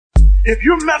If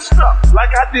you're messed up, like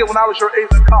I did when I was your age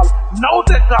in college, know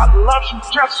that God loves you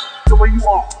just the way you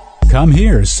are. Come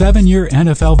here, 7-year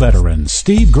NFL veteran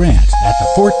Steve Grant at the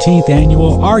 14th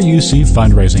Annual RUC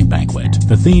Fundraising Banquet.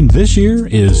 The theme this year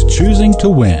is Choosing to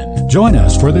Win. Join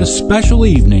us for this special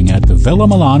evening at the Villa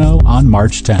Milano on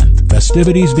March 10th.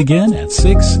 Festivities begin at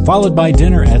 6, followed by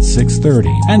dinner at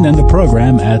 6:30, and then the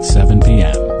program at 7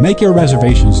 p.m. Make your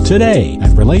reservations today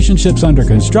at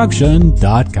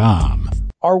relationshipsunderconstruction.com.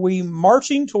 Are we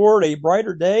marching toward a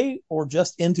brighter day or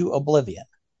just into oblivion?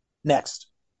 Next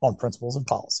on Principles and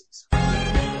Policies.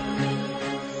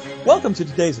 Welcome to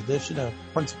today's edition of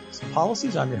Principles and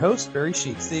Policies. I'm your host, Barry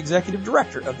Sheets, the Executive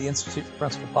Director of the Institute for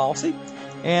Principal Policy.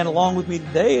 And along with me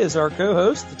today is our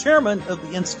co-host, the Chairman of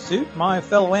the Institute, my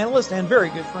fellow analyst and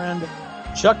very good friend,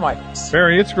 Chuck Michaels.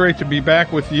 Barry, it's great to be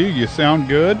back with you. You sound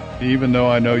good, even though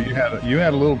I know you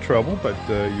had a little trouble, but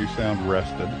you sound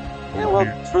rested. Yeah,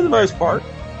 well, for the most part.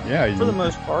 Yeah. For the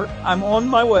most part. I'm on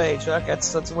my way, Chuck.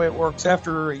 That's the way it works.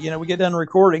 After, we get done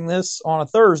recording this on a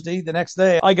Thursday, the next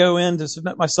day I go in to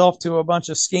submit myself to a bunch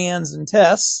of scans and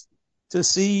tests to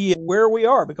see where we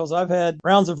are, because I've had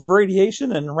rounds of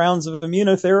radiation and rounds of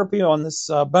immunotherapy on this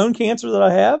bone cancer that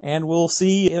I have, and we'll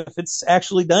see if it's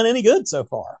actually done any good so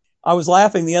far. I was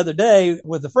laughing the other day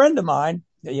with a friend of mine,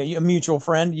 a mutual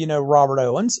friend, Robert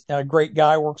Owens, a great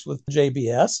guy, works with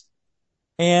JBS.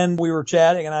 And we were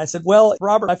chatting, and I said, well,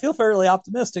 Robert, I feel fairly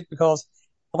optimistic because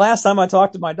the last time I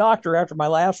talked to my doctor after my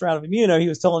last round of immuno, he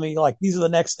was telling me, like, these are the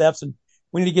next steps, and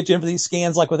we need to get you in for these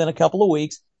scans, like, within a couple of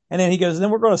weeks. And then he goes, and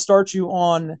then we're going to start you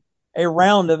on a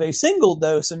round of a single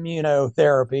dose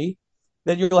immunotherapy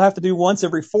that you'll have to do once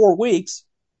every 4 weeks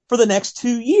for the next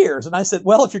 2 years. And I said,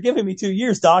 well, if you're giving me 2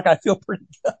 years, Doc, I feel pretty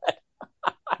good.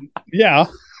 Yeah.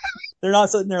 They're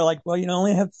not sitting there like, well, you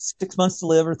only have 6 months to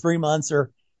live or 3 months, or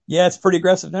yeah, it's pretty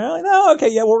aggressive. They're like, no, okay,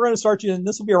 yeah, we're going to start you, and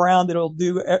this will be around that it'll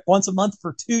do once a month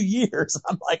for 2 years.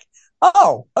 I'm like,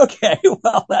 oh, okay,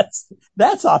 well,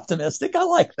 that's optimistic. I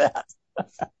like that.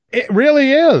 It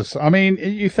really is. I mean,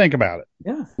 you think about it.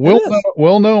 Yeah,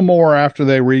 we'll know more after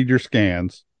they read your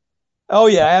scans. Oh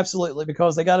yeah, absolutely,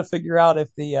 because they got to figure out if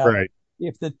the right.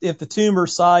 if the tumor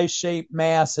size, shape,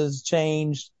 mass has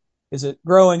changed. Is it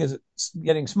growing? Is it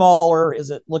getting smaller? Is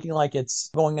it looking like it's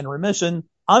going into remission?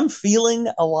 I'm feeling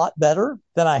a lot better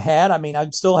than I had. I mean,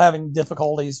 I'm still having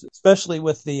difficulties, especially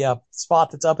with the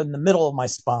spot that's up in the middle of my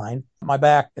spine, my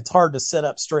back. It's hard to sit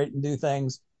up straight and do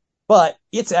things, but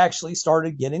it's actually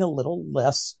started getting a little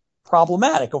less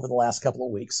problematic over the last couple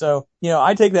of weeks. So,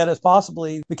 I take that as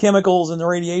possibly the chemicals and the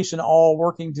radiation all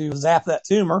working to zap that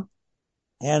tumor.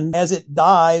 And as it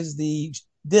dies, the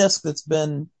disc that's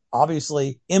been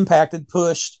obviously impacted,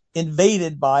 pushed,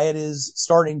 invaded by it is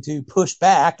starting to push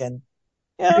back. And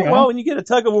yeah, well, when you get a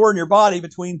tug of war in your body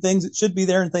between things that should be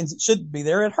there and things that shouldn't be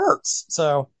there, it hurts.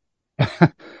 So,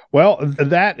 well,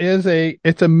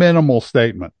 it's a minimal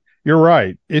statement. You're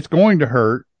right. It's going to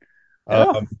hurt.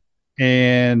 Yeah.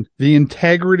 And the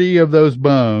integrity of those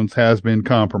bones has been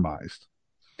compromised.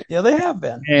 Yeah, they have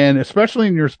been. And especially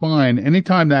in your spine,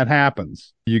 anytime that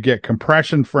happens, you get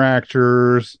compression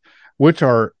fractures, which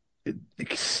are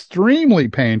extremely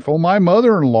painful. My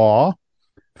mother-in-law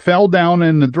fell down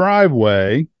in the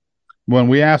driveway when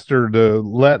we asked her to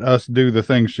let us do the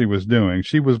things she was doing.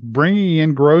 She was bringing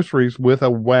in groceries with a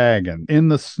wagon in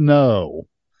the snow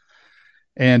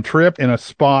and tripped in a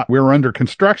spot. We were under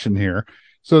construction here,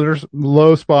 so there's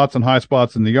low spots and high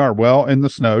spots in the yard. Well, in the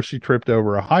snow, she tripped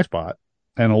over a high spot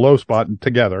and a low spot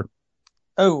together.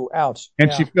 Oh, ouch.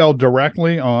 And she fell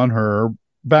directly on her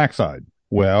backside.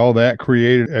 Well, that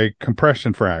created a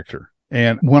compression fracture.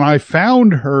 And when I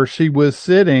found her, she was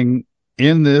sitting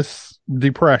in this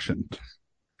depression,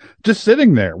 just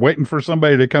sitting there waiting for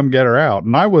somebody to come get her out.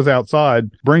 And I was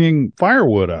outside bringing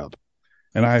firewood up,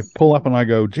 and I pull up and I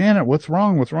go, Janet, what's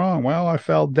wrong? What's wrong? Well, I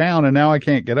fell down and now I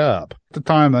can't get up. At the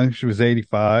time, I think she was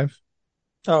 85.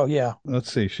 Oh, yeah.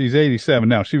 Let's see. She's 87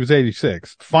 now. She was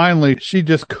 86. Finally, she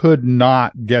just could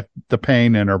not get the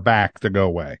pain in her back to go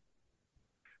away.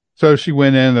 So she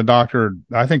went in, the doctor,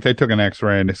 I think they took an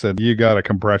x-ray and they said, you got a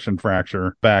compression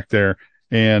fracture back there.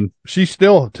 And she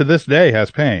still, to this day,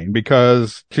 has pain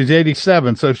because she's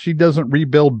 87. So she doesn't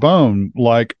rebuild bone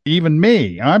like even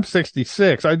me. I'm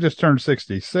 66. I just turned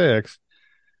 66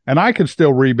 and I can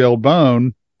still rebuild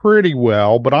bone pretty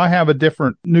well, but I have a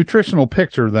different nutritional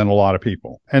picture than a lot of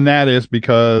people. And that is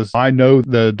because I know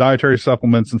the dietary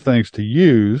supplements and things to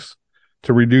use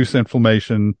to reduce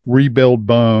inflammation, rebuild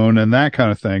bone, and that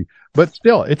kind of thing. But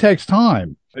still, it takes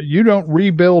time. You don't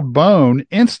rebuild bone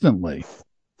instantly.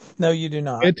 No, you do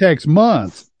not. It takes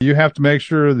months. You have to make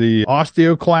sure the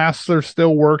osteoclasts are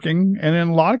still working. And in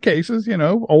a lot of cases,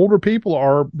 older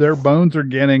people their bones are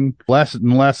getting less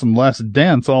and less and less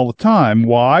dense all the time.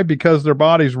 Why? Because their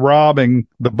body's robbing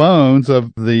the bones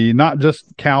of not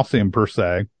just calcium per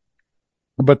se,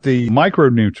 but the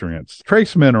micronutrients,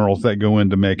 trace minerals that go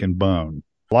into making bone.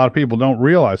 A lot of people don't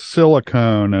realize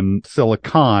silicone and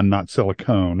silicon, not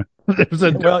silicone.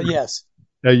 Well, yes.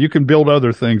 You can build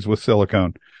other things with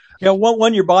silicone. Yeah,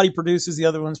 one your body produces, the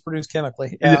other one's produced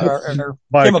chemically, or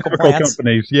by chemical plants.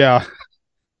 Companies, yeah,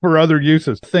 for other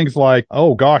uses. Things like,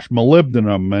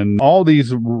 molybdenum and all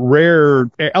these rare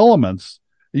elements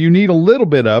you need a little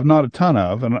bit of, not a ton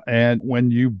of. And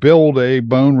when you build a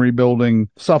bone rebuilding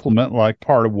supplement, like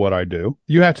part of what I do,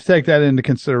 you have to take that into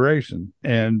consideration.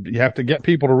 And you have to get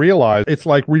people to realize it's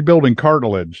like rebuilding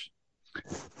cartilage.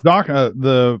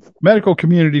 The medical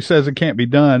community says it can't be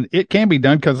done. It can be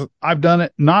done because I've done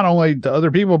it not only to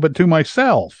other people, but to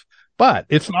myself. But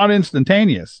it's not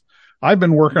instantaneous. I've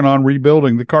been working on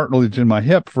rebuilding the cartilage in my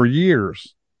hip for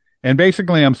years. And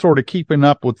basically, I'm sort of keeping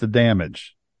up with the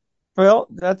damage. Well,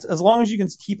 that's as long as you can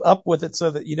keep up with it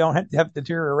so that you don't have to have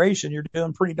deterioration, you're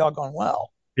doing pretty doggone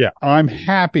well. Yeah, I'm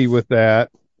happy with that.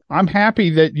 I'm happy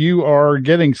that you are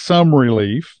getting some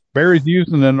relief. Barry's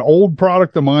using an old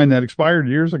product of mine that expired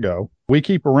years ago. We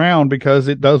keep around because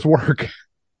it does work.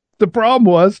 The problem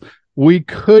was we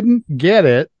couldn't get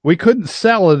it. We couldn't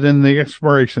sell it in the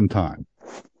expiration time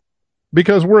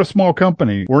because we're a small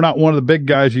company. We're not one of the big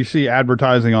guys you see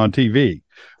advertising on TV.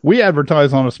 We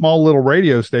advertise on a small little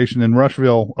radio station in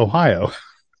Rushville, Ohio.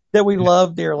 That we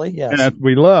love dearly, yes. And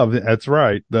we love. That's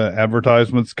right. The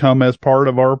advertisements come as part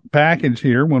of our package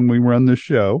here when we run this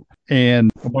show.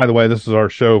 And by the way, this is our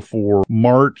show for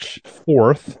March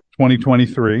 4th,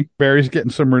 2023. Barry's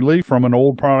getting some relief from an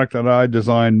old product that I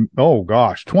designed,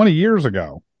 20 years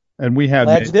ago. And we had,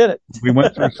 glad you did it. We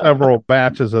went through several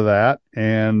batches of that.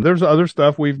 And there's other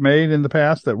stuff we've made in the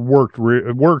past that works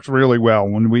really well.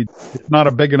 It's not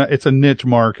a big enough, it's a niche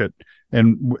market.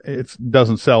 And it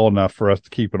doesn't sell enough for us to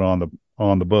keep it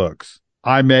on the books.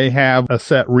 I may have a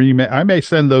set remake. I may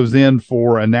send those in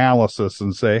for analysis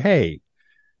and say, hey,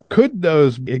 could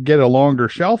those get a longer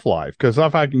shelf life? Because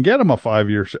if I can get them a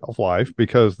 5-year shelf life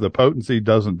because the potency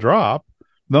doesn't drop,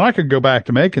 then I could go back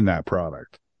to making that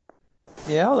product.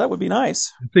 Yeah, that would be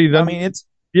nice. See, I mean,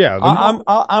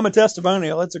 I'm a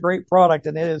testimonial. It's a great product,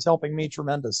 and it is helping me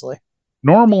tremendously.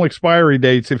 Normal expiry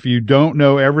dates, if you don't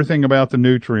know everything about the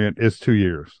nutrient, is 2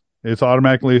 years. It's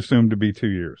automatically assumed to be 2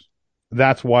 years.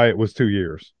 That's why it was 2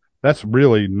 years. That's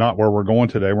really not where we're going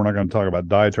today. We're not going to talk about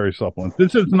dietary supplements.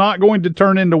 This is not going to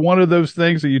turn into one of those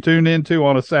things that you tune into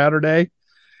on a Saturday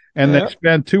and then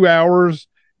spend 2 hours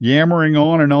yammering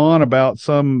on and on about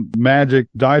some magic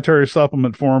dietary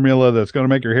supplement formula that's going to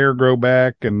make your hair grow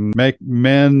back and make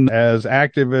men as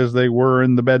active as they were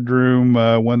in the bedroom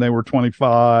when they were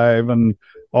 25 and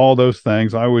all those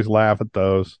things. I always laugh at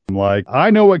those. I'm like,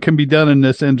 I know what can be done in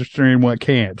this industry and what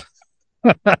can't.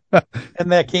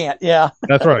 And that can't, yeah.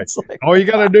 That's right. Like, all you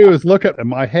got to do is look at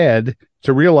my head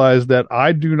to realize that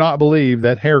I do not believe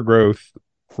that hair growth,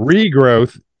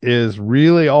 regrowth, is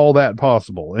really all that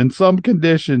possible. In some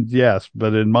conditions, yes,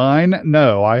 but in mine,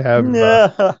 no. I have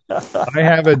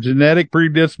a genetic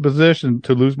predisposition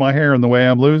to lose my hair in the way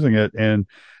I'm losing it. And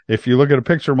if you look at a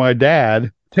picture of my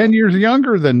dad, 10 years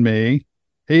younger than me,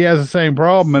 he has the same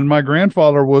problem. And my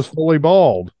grandfather was fully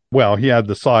bald. Well, he had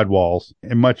the sidewalls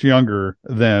and much younger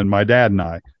than my dad and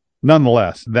I.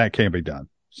 Nonetheless, that can't be done.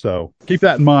 So keep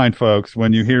that in mind, folks,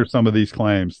 when you hear some of these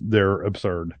claims. They're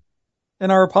absurd.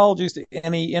 And our apologies to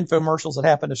any infomercials that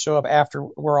happen to show up after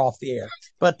we're off the air.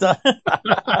 But,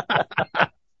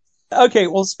 okay,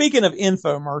 well, speaking of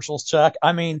infomercials, Chuck,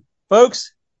 I mean,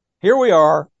 folks, here we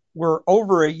are. We're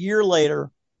over a year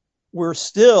later. We're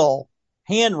still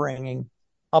hand-wringing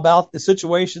about the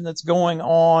situation that's going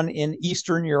on in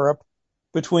Eastern Europe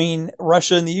between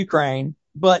Russia and the Ukraine.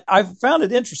 But I've found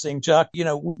it interesting, Chuck.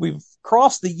 We've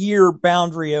crossed the year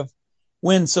boundary of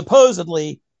when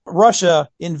supposedly Russia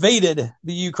invaded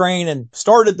the Ukraine and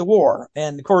started the war.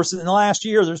 And of course, in the last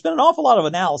year, there's been an awful lot of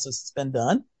analysis that's been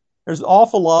done. There's an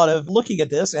awful lot of looking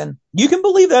at this, and you can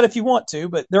believe that if you want to,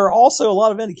 but there are also a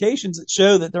lot of indications that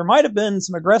show that there might have been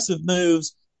some aggressive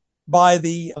moves by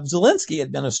the Zelensky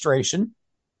administration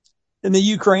in the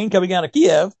Ukraine coming out of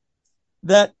Kiev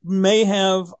that may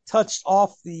have touched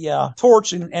off the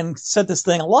torch and set this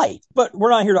thing alight. But we're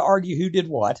not here to argue who did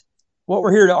what. What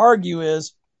we're here to argue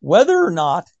is whether or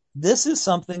not this is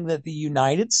something that the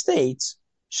United States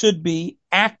should be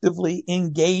actively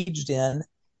engaged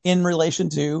in relation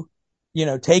to,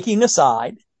 taking a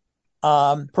side,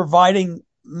 providing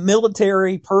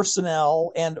military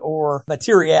personnel and or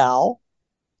material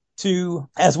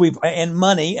and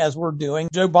money as we're doing.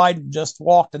 Joe Biden just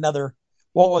walked another,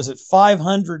 what was it,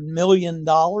 $500 million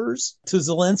to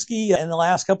Zelensky in the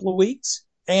last couple of weeks.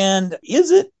 And is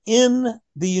it in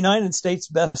the United States'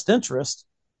 best interest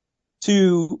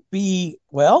to be,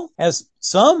 well, as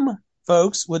some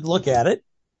folks would look at it,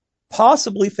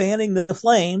 possibly fanning the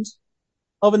flames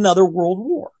of another world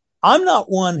war? I'm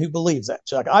not one who believes that,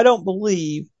 Chuck. I don't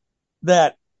believe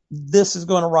that this is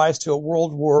going to rise to a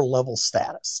world war level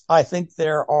status. I think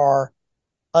there are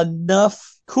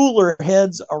enough cooler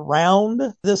heads around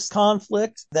this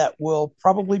conflict that will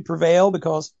probably prevail,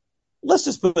 because let's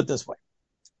just put it this way.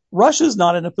 Russia's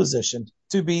not in a position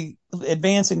to be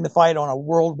advancing the fight on a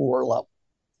world war level.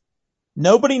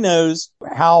 Nobody knows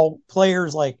how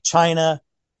players like China,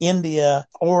 India,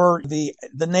 or the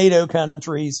NATO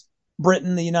countries,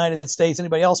 Britain, the United States,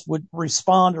 anybody else would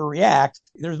respond or react.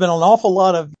 There's been an awful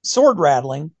lot of sword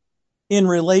rattling in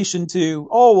relation to,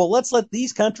 oh, well, let's let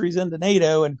these countries into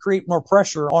NATO and create more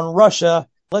pressure on Russia.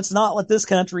 Let's not let this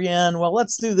country in. Well,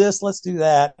 let's do this. Let's do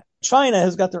that. China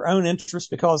has got their own interests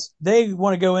because they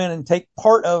want to go in and take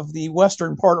part of the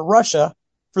western part of Russia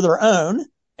for their own.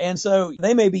 And so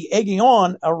they may be egging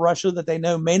on a Russia that they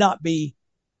know may not be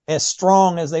as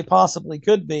strong as they possibly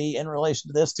could be in relation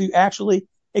to this, to actually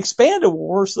expand a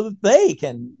war so that they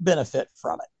can benefit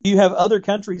from it. You have other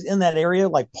countries in that area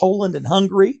like Poland and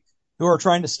Hungary who are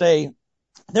trying to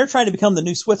become the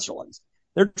new Switzerland.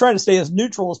 They're trying to stay as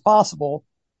neutral as possible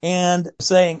and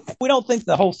saying, we don't think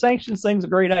the whole sanctions thing's a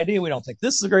great idea. We don't think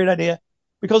this is a great idea,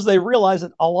 because they realize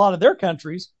that a lot of their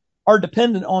countries are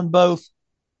dependent on both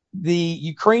the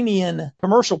Ukrainian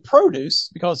commercial produce,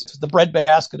 because it's the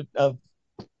breadbasket of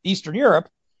Eastern Europe,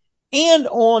 and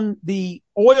on the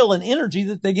oil and energy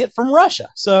that they get from Russia.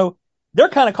 So they're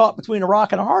kind of caught between a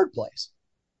rock and a hard place.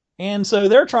 And so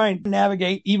they're trying to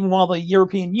navigate, even while the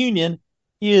European Union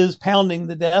is pounding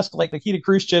the desk like Nikita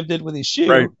Khrushchev did with his shoe.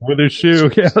 Right, with his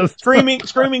shoe, yes.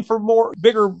 screaming for more,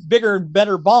 bigger,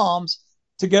 better bombs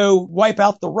to go wipe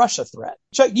out the Russia threat.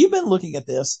 Chuck, you've been looking at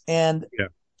this, and yeah.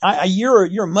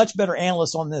 You're a much better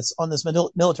analyst on this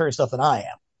military stuff than I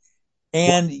am.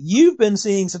 And you've been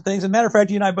seeing some things. As a matter of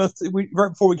fact, you and I both, right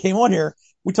before we came on here,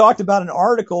 we talked about an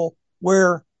article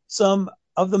where some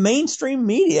of the mainstream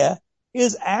media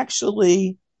is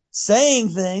actually saying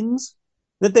things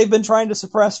that they've been trying to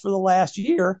suppress for the last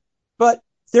year, but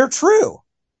they're true.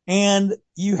 And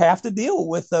you have to deal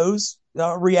with those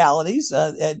realities,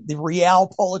 the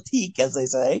realpolitik, as they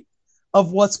say,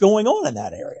 of what's going on in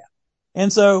that area.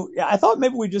 And so I thought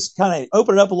maybe we just kind of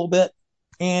open it up a little bit,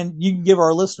 and you can give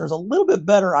our listeners a little bit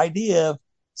better idea of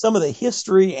some of the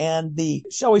history and the,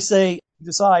 shall we say,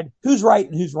 decide who's right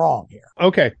and who's wrong here.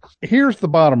 Okay, here's the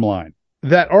bottom line.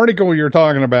 That article you're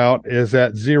talking about is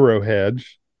at Zero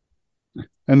Hedge,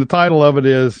 and the title of it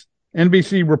is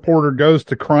NBC Reporter Goes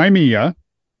to Crimea.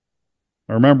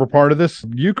 I remember part of this.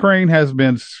 Ukraine has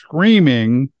been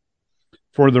screaming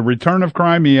for the return of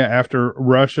Crimea after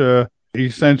Russia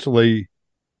essentially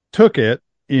took it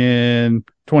in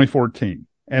 2014.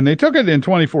 And they took it in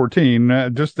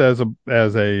 2014, just as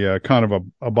a kind of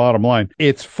a bottom line.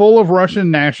 It's full of Russian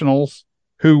nationals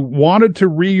who wanted to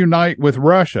reunite with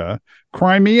Russia.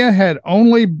 Crimea had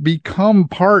only become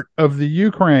part of the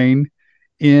Ukraine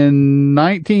in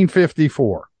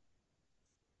 1954.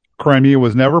 Crimea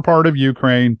was never part of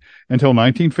Ukraine until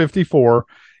 1954.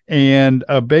 And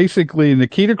basically,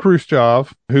 Nikita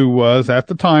Khrushchev, who was at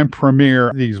the time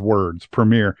premier, he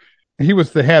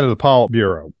was the head of the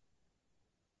Politburo.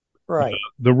 Right.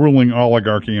 The ruling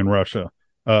oligarchy in Russia,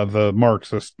 the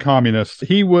Marxist communists.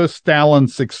 He was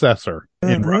Stalin's successor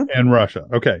in Russia.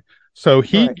 Okay. So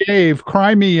he gave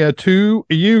Crimea to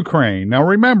Ukraine. Now,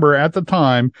 remember, at the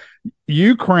time,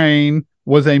 Ukraine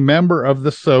was a member of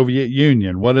the Soviet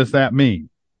Union. What does that mean?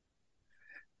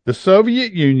 The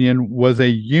Soviet Union was a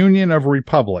union of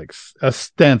republics,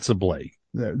 ostensibly.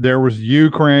 There was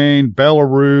Ukraine,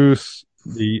 Belarus,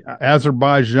 the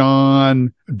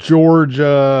Azerbaijan,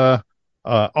 Georgia,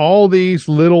 all these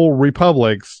little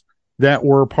republics that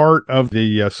were part of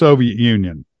the Soviet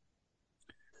Union.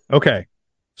 Okay.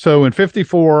 So in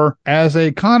 54, as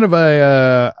a kind of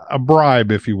a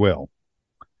bribe, if you will,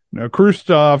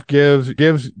 Khrushchev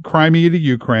gives Crimea to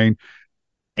Ukraine,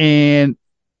 and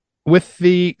with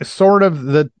the sort of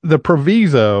the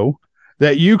proviso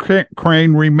that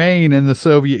Ukraine remain in the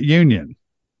Soviet Union.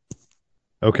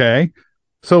 Okay.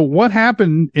 So what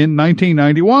happened in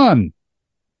 1991?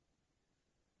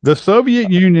 The Soviet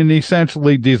Union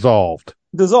essentially dissolved.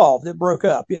 It broke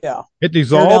up. Yeah. It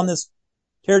dissolved.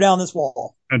 tear down this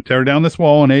wall. And tear down this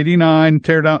wall in 89,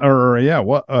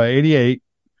 88.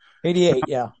 88,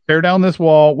 yeah. Tear down this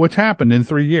wall, which happened in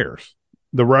 3 years.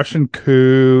 The Russian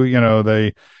coup,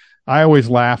 I always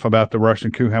laugh about the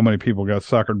Russian coup, how many people got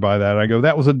suckered by that. I go,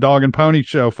 that was a dog and pony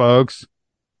show, folks.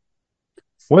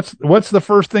 What's the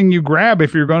first thing you grab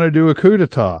if you're going to do a coup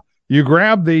d'etat? You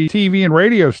grab the TV and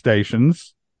radio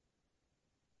stations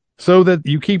so that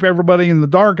you keep everybody in the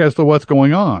dark as to what's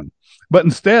going on. But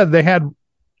instead, they had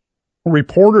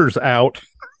reporters out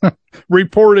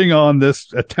reporting on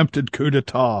this attempted coup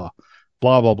d'etat,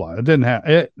 blah, blah, blah. It didn't have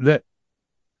it.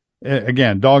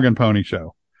 Again, dog and pony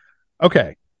show.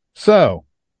 Okay. So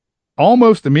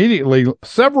almost immediately,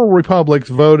 several republics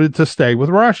voted to stay with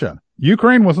Russia.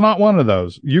 Ukraine was not one of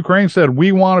those. Ukraine said,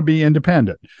 we want to be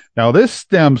independent. Now, this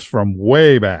stems from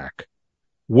way back,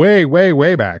 way, way,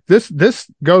 way back. This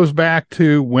goes back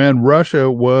to when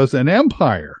Russia was an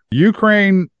empire.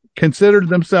 Ukraine considered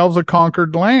themselves a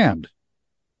conquered land.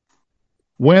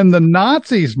 When the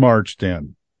Nazis marched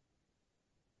in,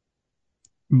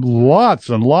 lots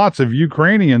and lots of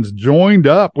Ukrainians joined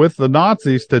up with the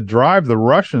Nazis to drive the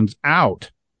Russians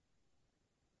out.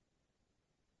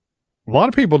 A lot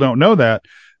of people don't know that.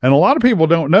 And a lot of people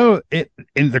don't know it.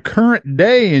 In the current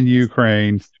day in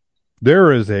Ukraine,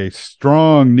 there is a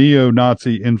strong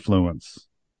neo-Nazi influence.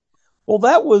 Well,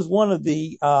 that was one of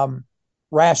the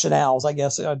rationales, I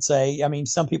guess I'd say. I mean,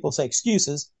 some people say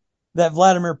excuses that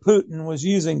Vladimir Putin was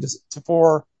using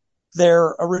for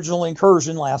their original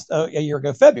incursion a year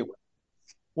ago, February,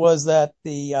 was that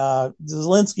the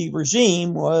Zelensky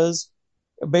regime was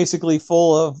basically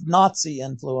full of Nazi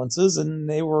influences, and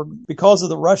they were, because of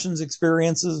the Russians'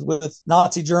 experiences with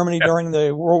Nazi Germany during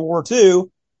the World War II,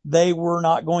 they were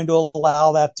not going to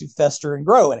allow that to fester and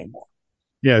grow anymore.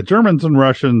 Yeah, Germans and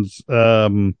Russians,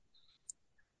 not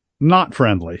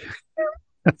friendly.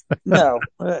 No,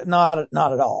 not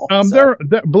at all.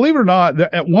 Believe it or not,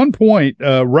 at one point,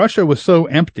 Russia was so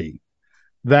empty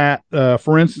that,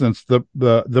 for instance,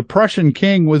 the Prussian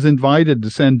king was invited to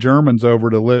send Germans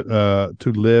over to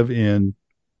live in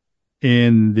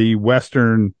the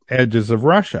western edges of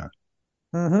Russia.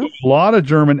 Mm-hmm. A lot of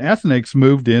German ethnics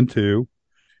moved into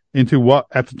what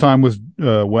at the time was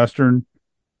western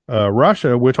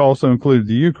Russia, which also included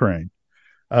the Ukraine.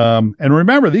 And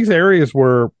remember, these areas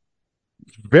were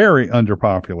very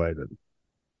underpopulated.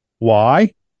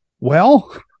 Why?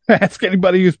 Well, ask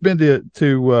anybody who's been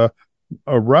to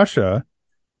Russia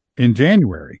in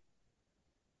January.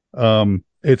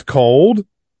 It's cold.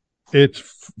 It's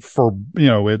foreboding,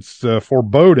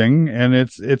 and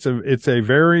it's a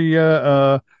very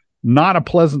not a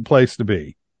pleasant place to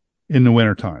be in the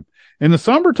wintertime. In the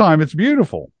summertime, it's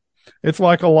beautiful. It's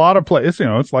like a lot of places,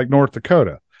 it's like North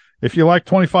Dakota. If you like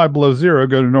 25 below zero,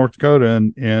 go to North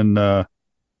Dakota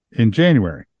in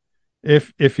January.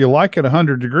 If you like it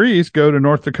 100 degrees, go to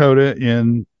North Dakota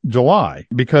in July,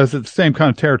 because it's the same kind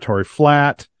of territory,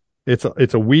 flat. It's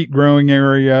a wheat growing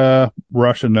area,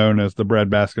 Russia known as the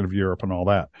breadbasket of Europe and all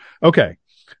that. Okay.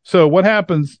 So what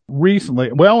happens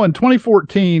recently? Well, in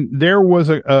 2014, there was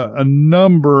a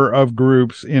number of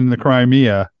groups in the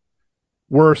Crimea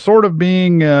were sort of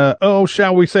being,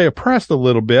 shall we say, oppressed a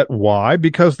little bit. Why?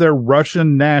 Because they're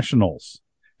Russian nationals,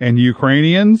 and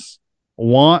Ukrainians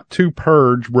want to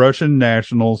purge Russian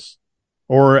nationals,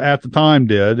 or at the time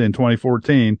did in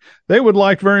 2014. They would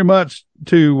like very much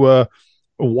to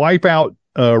wipe out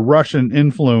Russian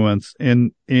influence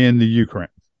in the Ukraine.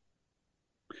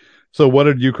 So what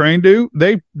did Ukraine do?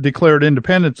 They declared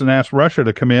independence and asked Russia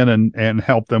to come in and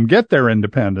help them get their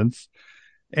independence.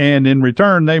 And in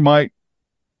return, they might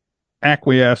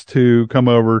acquiesce to come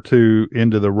over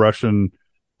into the Russian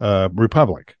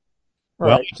Republic. Right.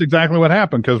 Well, that's exactly what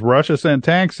happened, because Russia sent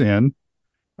tanks in,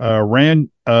 ran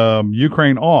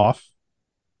Ukraine off.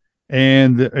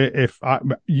 And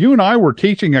you and I were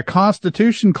teaching a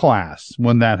Constitution class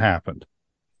when that happened.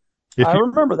 I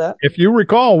remember that. If you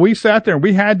recall, we sat there and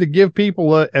we had to give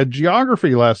people a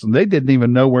geography lesson. They didn't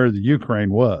even know where the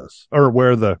Ukraine was or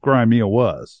where the Crimea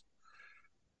was.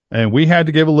 And we had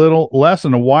to give a little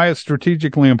lesson of why it's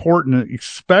strategically important,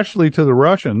 especially to the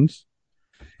Russians,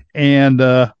 and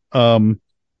what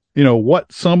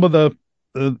some of the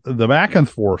back and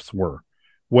forths were.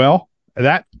 Well,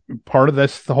 that part of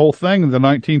this, the whole thing, the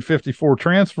 1954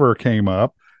 transfer came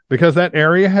up because that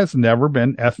area has never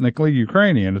been ethnically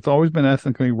Ukrainian. It's always been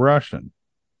ethnically Russian.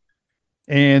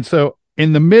 And so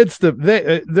in the midst of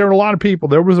there are a lot of people,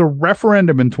 there was a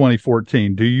referendum in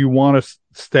 2014. Do you want to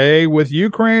stay with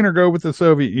Ukraine or go with the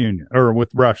Soviet Union or with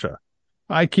Russia?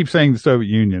 I keep saying the Soviet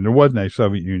Union. There wasn't a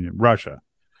Soviet Union, Russia.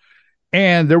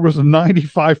 And there was a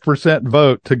 95%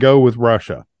 vote to go with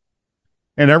Russia.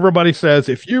 And everybody says,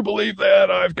 if you believe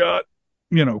that, I've got,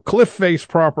 cliff face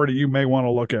property you may want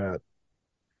to look at.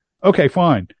 Okay,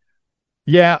 fine.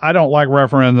 Yeah, I don't like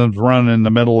referendums run in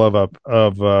the middle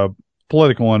of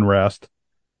political unrest.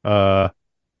 But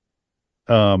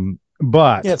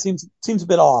Yeah, it seems a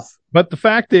bit off. But the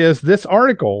fact is, this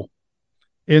article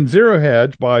in Zero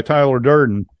Hedge by Tyler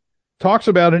Durden talks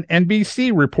about an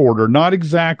NBC reporter, not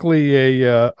exactly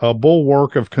a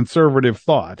bulwark of conservative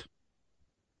thought.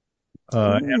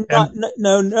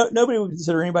 Nobody would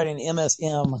consider anybody in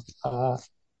MSM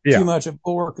too much a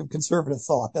bulwark of conservative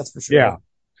thought. That's for sure.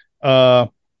 Yeah.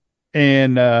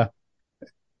 And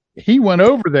he went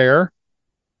over there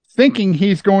thinking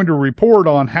he's going to report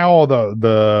on how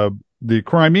the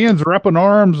Crimeans are up in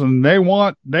arms and they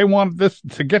want this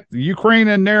to get the Ukraine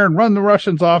in there and run the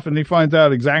Russians off. And he finds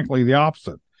out exactly the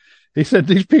opposite. He said,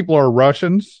 these people are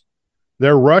Russians.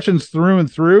 They're Russians through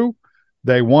and through.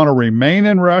 They want to remain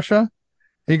in Russia.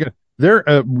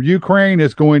 Ukraine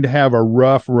is going to have a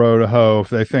rough road to hoe if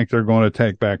they think they're going to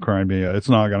take back Crimea. It's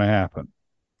not going to happen.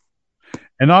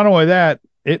 And not only that,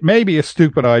 it may be a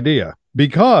stupid idea,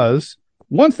 because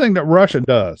one thing that Russia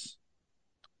does,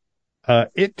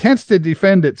 it tends to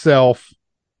defend itself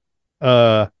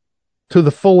to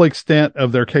the full extent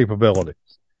of their capabilities.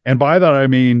 And by that, I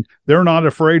mean, they're not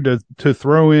afraid to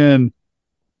throw in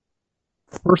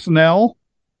personnel,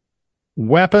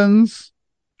 weapons,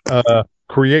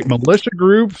 create militia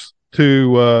groups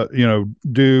to,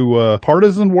 do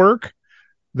partisan work.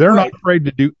 They're not afraid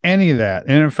to do any of that.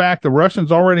 And in fact, the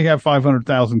Russians already have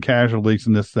 500,000 casualties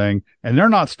in this thing, and they're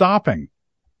not stopping.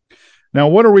 Now,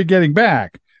 what are we getting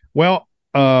back? Well,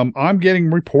 I'm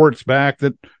getting reports back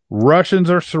that Russians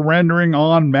are surrendering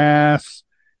en masse,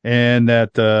 and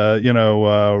that,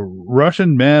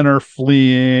 Russian men are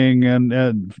fleeing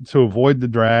and to avoid the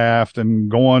draft and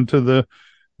going to the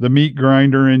meat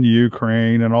grinder in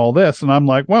Ukraine and all this. And I'm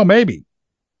like, well, maybe.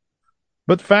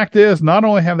 But the fact is, not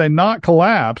only have they not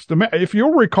collapsed, if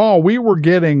you'll recall, we were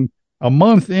getting a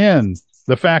month in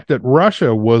the fact that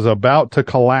Russia was about to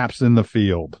collapse in the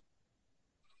field.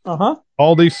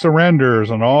 All these surrenders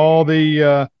and all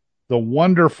the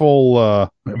wonderful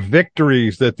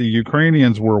victories that the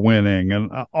Ukrainians were winning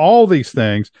and all these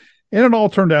things. And it all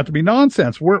turned out to be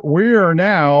nonsense. We are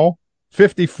now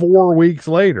 54 weeks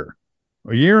later,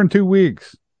 a year and 2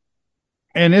 weeks,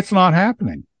 and it's not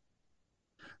happening.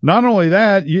 Not only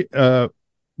that,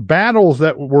 battles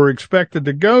that were expected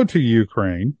to go to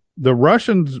Ukraine, the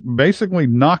Russians basically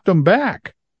knocked them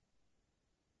back.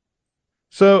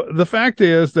 So the fact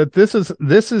is that this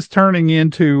is turning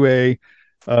into a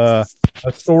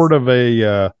sort of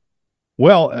a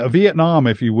Vietnam,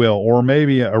 if you will, or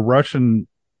maybe a Russian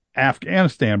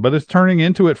Afghanistan, but it's turning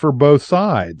into it for both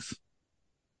sides.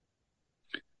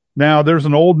 Now, there's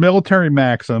an old military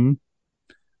maxim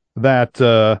that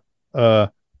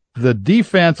the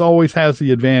defense always has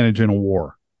the advantage in a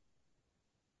war.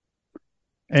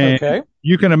 And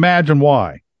you can imagine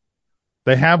why.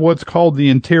 They have what's called the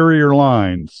interior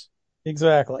lines.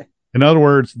 Exactly. In other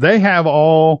words, they have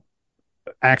all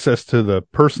access to the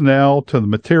personnel, to the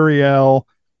materiel,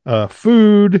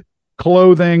 food,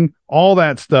 clothing, all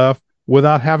that stuff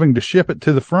without having to ship it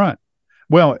to the front.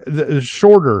 Well,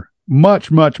 the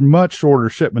much, much, much shorter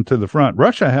shipment to the front.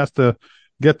 Russia has to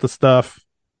get the stuff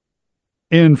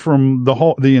in from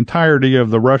the entirety of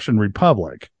the Russian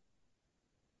Republic.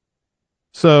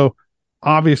 So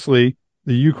obviously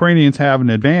the Ukrainians have an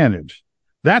advantage.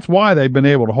 That's why they've been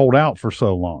able to hold out for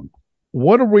so long.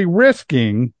 What are we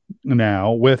risking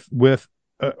now with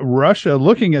Russia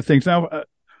looking at things? Now,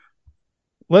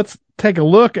 let's take a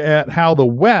look at how the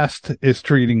West is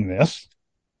treating this.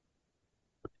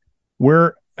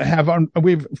 We've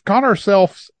got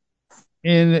ourselves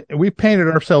we've painted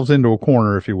ourselves into a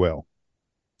corner, if you will.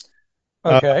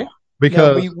 Okay.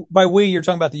 Because by we, you're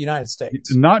talking about the United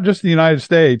States, not just the United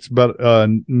States, but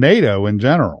NATO in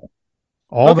general.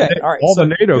 All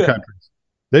the NATO countries.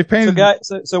 They've painted.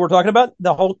 So we're talking about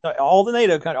all the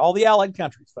NATO countries, all the allied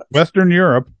countries, folks. Western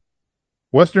Europe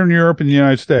and the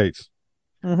United States,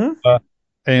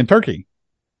 and Turkey,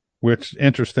 which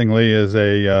interestingly is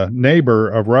a neighbor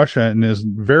of Russia and is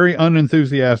very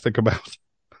unenthusiastic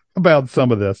about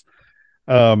some of this.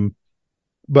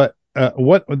 But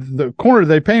what the corner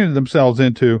they painted themselves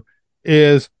into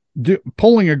is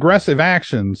pulling aggressive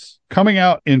actions, coming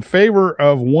out in favor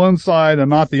of one side and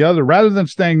not the other, rather than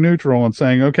staying neutral and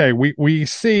saying, okay, we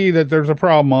see that there's a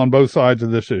problem on both sides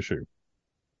of this issue.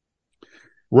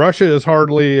 Russia is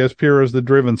hardly as pure as the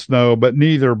driven snow, but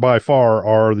neither by far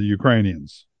are the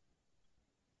Ukrainians.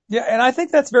 Yeah, and I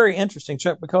think that's very interesting,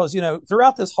 Chuck, because,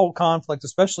 throughout this whole conflict,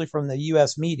 especially from the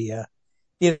U.S. media,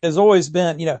 it has always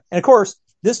been, and of course,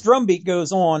 this drumbeat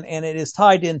goes on, and it is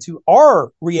tied into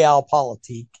our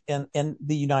realpolitik in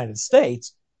the United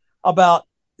States about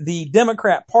the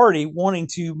Democrat Party wanting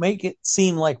to make it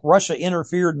seem like Russia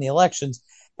interfered in the elections,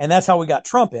 and that's how we got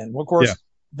Trump in. Well, of course,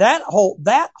 that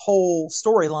whole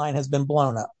storyline has been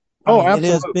blown up.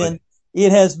 Absolutely.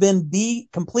 It has been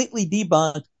completely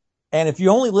debunked. And if you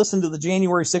only listen to the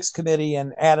January 6th committee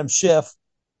and Adam Schiff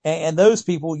and those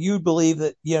people, you'd believe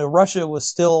that, Russia was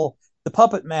still the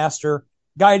puppet master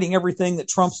guiding everything that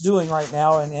Trump's doing right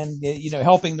now and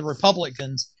helping the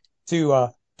Republicans to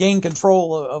gain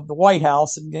control of the White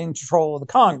House and gain control of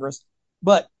the Congress.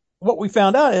 But what we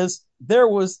found out is that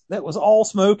was all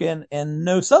smoke and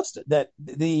no substance, that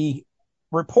the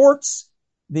reports,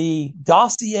 the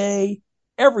dossier,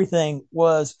 everything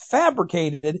was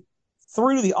fabricated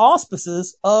through the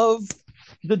auspices of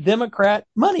the Democrat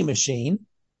money machine.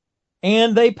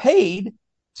 And they paid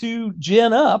to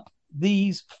gin up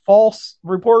these false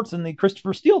reports in the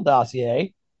Christopher Steele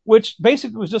dossier, which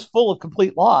basically was just full of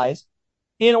complete lies,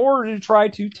 in order to try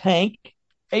to tank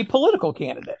a political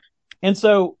candidate. And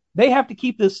so they have to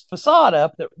keep this facade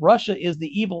up that Russia is the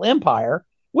evil empire,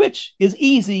 which is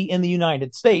easy in the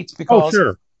United States because,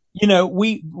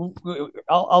 we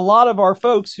a lot of our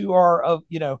folks who are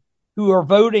who are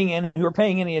voting and who are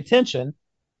paying any attention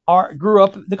grew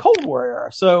up in the Cold War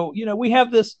era. So, we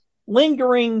have this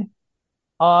lingering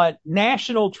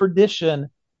national tradition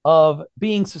of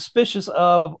being suspicious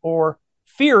of or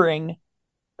fearing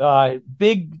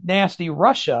big, nasty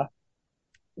Russia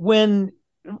when,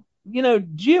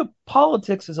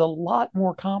 geopolitics is a lot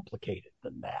more complicated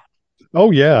than that.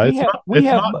 Oh, yeah.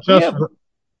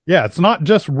 It's not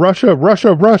just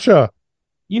Russia.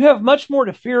 You have much more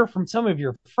to fear from some of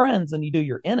your friends than you do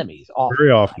your enemies.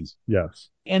 Very often, yes.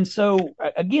 And so,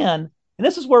 again, and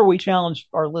this is where we challenge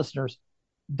our listeners,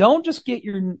 don't just get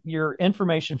your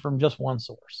information from just one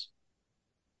source.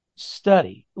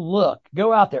 Study, look,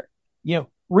 go out there.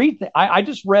 Read. I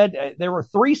just read, there were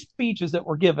 3 speeches that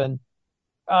were given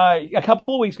a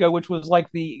couple of weeks ago, which was like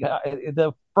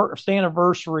the first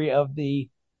anniversary of the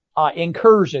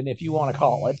incursion, if you want to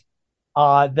call it,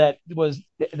 that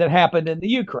happened in the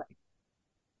Ukraine.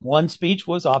 One speech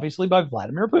was obviously by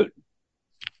Vladimir Putin,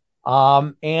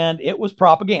 and it was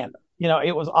propaganda.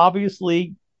 It was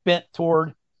obviously bent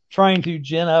toward trying to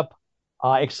gin up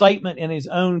excitement in his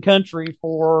own country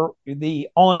for the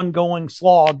ongoing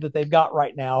slog that they've got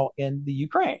right now in the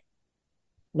Ukraine.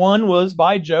 One was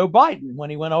by Joe Biden when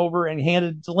he went over and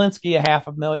handed Zelensky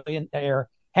 $500 million,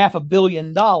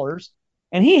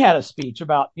 and he had a speech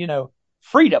about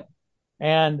freedom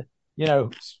and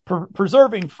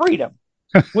preserving freedom,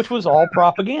 which was all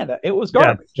propaganda. It was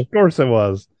garbage. Yes, of course it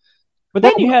was. But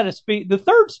then you had the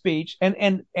third speech,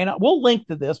 and we'll link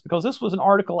to this because this was an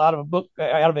article out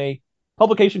of a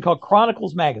publication called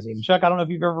Chronicles Magazine. Chuck, I don't know if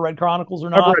you've ever read Chronicles or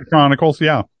not. I've read Chronicles,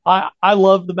 yeah. I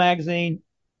love the magazine.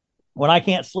 When I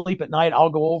can't sleep at night, I'll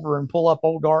go over and pull up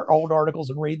old articles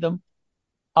and read them.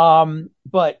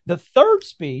 But the third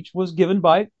speech was given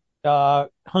by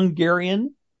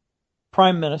Hungarian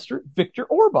Prime Minister Viktor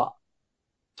Orban,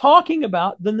 talking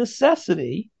about the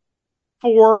necessity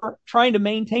for trying to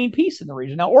maintain peace in the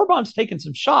region. Now, Orban's taking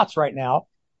some shots right now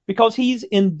because he's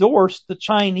endorsed the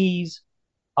Chinese.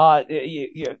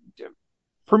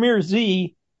 Premier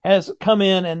Xi has come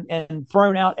in and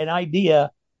thrown out an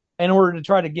idea in order to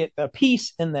try to get a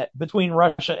peace between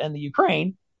Russia and the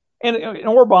Ukraine. And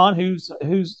Orban,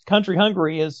 whose country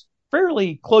Hungary is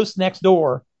fairly close next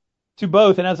door to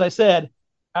both. And as I said,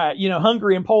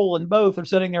 Hungary and Poland both are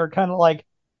sitting there kind of like,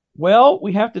 well,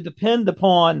 we have to depend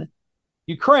upon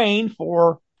Ukraine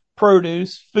for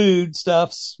produce, food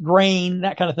stuffs, grain,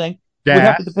 that kind of thing. Gas. We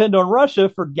have to depend on Russia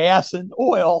for gas and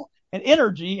oil and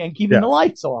energy and keeping the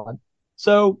lights on.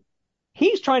 So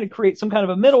he's trying to create some kind of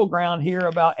a middle ground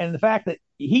here and the fact that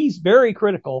he's very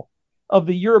critical of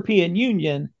the European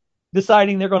Union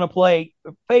deciding they're going to play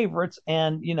favorites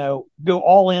and, go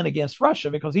all in against Russia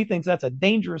because he thinks that's a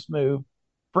dangerous move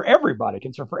for everybody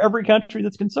concerned, for every country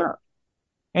that's concerned.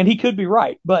 And he could be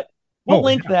right, but we'll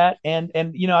link that. And,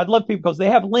 I'd love people because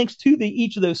they have links to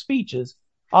each of those speeches,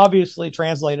 obviously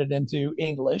translated into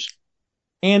English.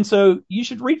 And so you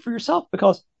should read for yourself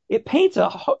because it paints a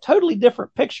totally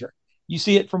different picture. You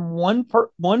see it from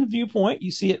one viewpoint.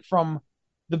 You see it from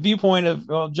the viewpoint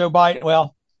of Joe Biden.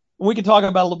 Well, we can talk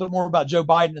about a little bit more about Joe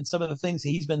Biden and some of the things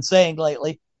he's been saying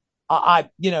lately.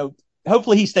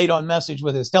 Hopefully he stayed on message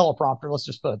with his teleprompter. Let's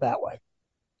just put it that way.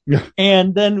 Yeah.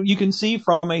 And then you can see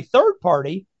from a third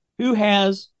party who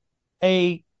has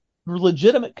a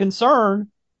legitimate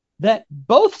concern that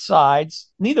both sides,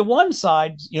 neither one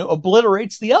side,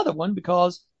 obliterates the other one,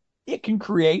 because it can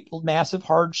create massive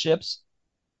hardships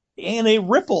and a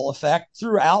ripple effect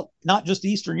throughout not just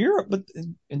Eastern Europe, but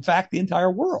in fact, the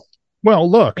entire world. Well,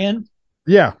 look. And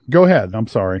yeah, go ahead. I'm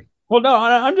sorry. Well, no,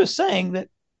 I'm just saying that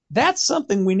that's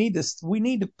something we need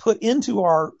to put into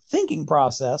our thinking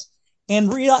process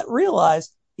and realize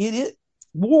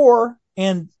war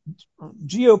and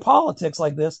geopolitics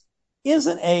like this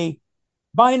isn't a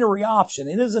binary option.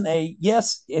 It isn't a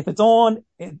yes, if it's on,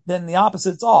 then the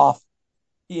opposite's off.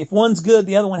 If one's good,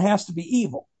 the other one has to be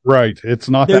evil. Right. It's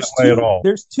not that way at all.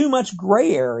 There's too much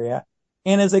gray area.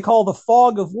 And as they call the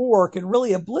fog of war, can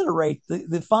really obliterate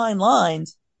the fine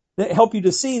lines that help you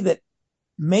to see that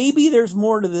maybe there's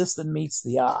more to this than meets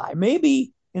the eye.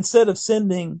 Maybe instead of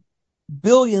sending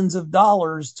billions of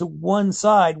dollars to one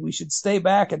side, we should stay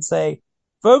back and say,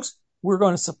 folks, we're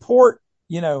going to support,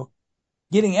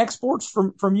 getting exports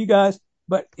from you guys,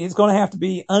 but it's going to have to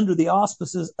be under the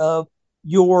auspices of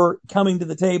your coming to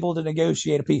the table to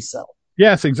negotiate a peace settlement.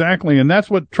 Yes, exactly. And that's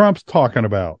what Trump's talking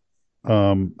about.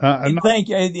 Thank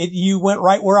you. You went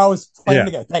right where I was planning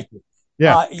to go. Thank you.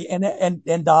 Yeah.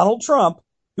 And Donald Trump,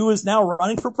 who is now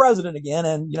running for president again,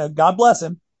 and God bless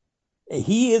him,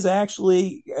 he is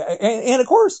actually, and of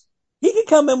course, he could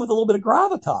come in with a little bit of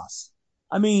gravitas.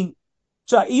 I mean,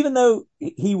 Chuck, even though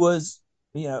he was,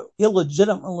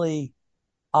 illegitimately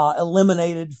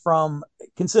eliminated from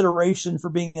consideration for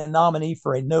being a nominee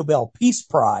for a Nobel Peace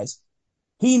Prize,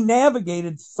 he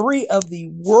navigated 3 of the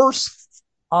worst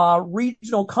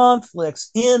regional conflicts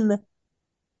in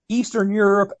Eastern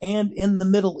Europe and in the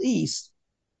Middle East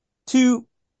to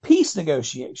peace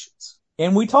negotiations.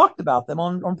 And we talked about them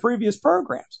on previous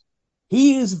programs.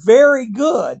 He is very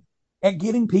good at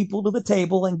getting people to the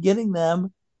table and getting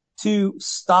them to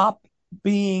stop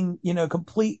being,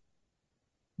 completely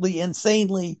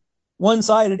insanely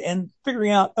one-sided and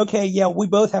figuring out, okay, yeah, we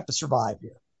both have to survive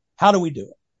here. How do we do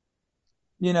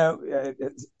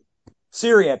it?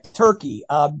 Syria, Turkey,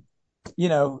 in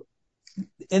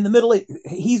the Middle East,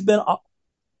 he's been,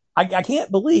 I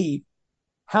can't believe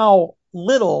how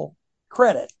little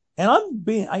credit. And I'm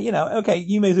being, okay,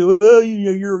 you may say, oh,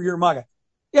 you're my guy.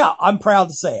 Yeah, I'm proud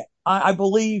to say it. I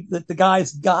believe that the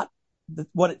guy's got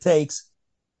what it takes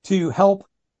to help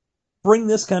bring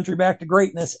this country back to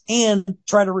greatness and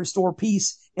try to restore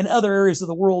peace in other areas of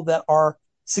the world that are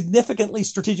significantly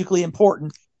strategically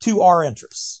important to our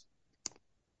interests.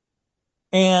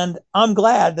 And I'm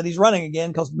glad that he's running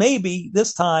again, because maybe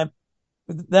this time,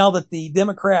 now that the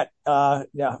Democrat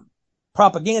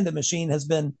propaganda machine has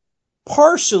been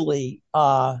partially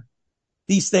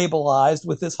destabilized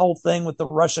with this whole thing with the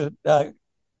Russia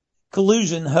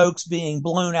collusion hoax being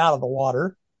blown out of the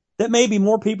water, that maybe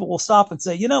more people will stop and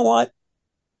say, you know what?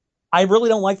 I really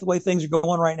don't like the way things are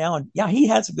going right now. And yeah, he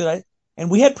had some good, and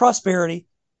we had prosperity,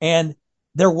 and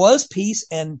there was peace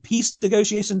and peace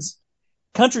negotiations.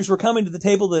 Countries were coming to the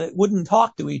table that wouldn't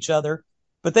talk to each other,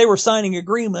 but they were signing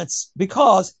agreements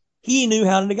because he knew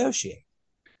how to negotiate.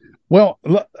 Well,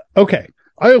 okay.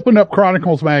 I opened up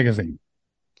Chronicles magazine.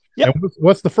 Yep. And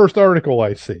what's the first article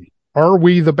I see? Are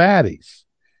we the baddies?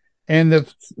 And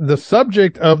the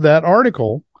subject of that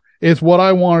article is what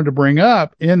I wanted to bring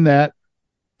up, in that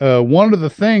one of the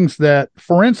things that,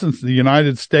 for instance, the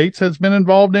United States has been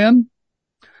involved in,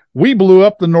 we blew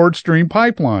up the Nord Stream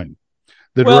pipeline.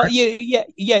 Let's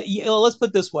put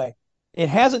it this way. It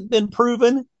hasn't been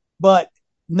proven, but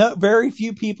very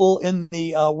few people in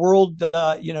the world,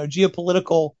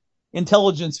 geopolitical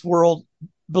intelligence world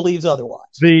believes otherwise.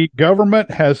 The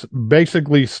government has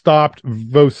basically stopped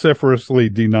vociferously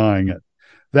denying it.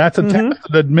 That's a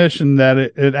tacit admission that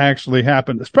it actually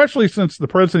happened, especially since the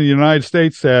president of the United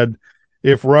States said,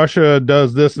 if Russia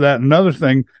does this, that, and another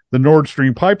thing, the Nord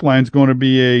Stream pipeline is going to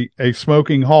be a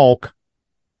smoking hulk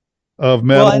of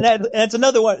metal. Well, and that's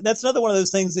another one. That's another one of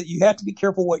those things that you have to be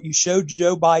careful what you show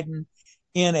Joe Biden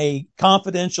in a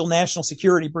confidential national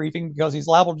security briefing, because he's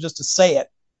liable just to say it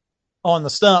on the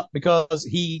stump because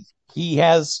he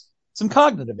has some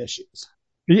cognitive issues.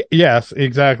 Yes,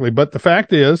 exactly. But the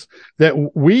fact is that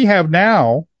we have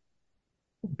now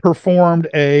performed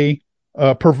a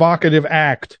provocative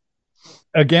act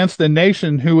against a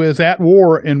nation who is at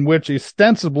war, in which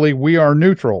ostensibly we are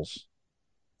neutrals.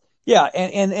 Yeah,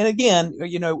 and again,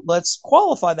 let's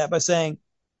qualify that by saying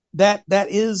that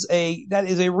is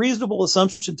a reasonable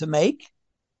assumption to make.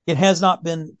 It has not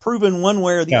been proven one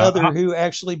way or the other who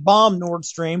actually bombed Nord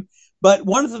Stream. But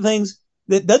one of the things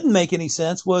that doesn't make any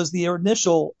sense was the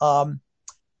initial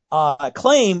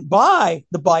claim by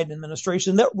the Biden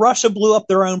administration that Russia blew up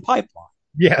their own pipeline.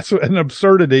 Yes, an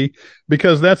absurdity,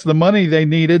 because that's the money they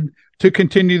needed to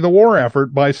continue the war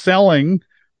effort by selling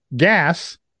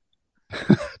gas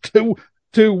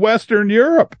to Western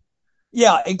Europe.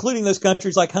 Yeah, including those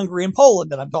countries like Hungary and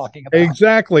Poland that I'm talking about.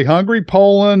 Exactly. Hungary,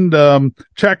 Poland,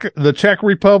 the Czech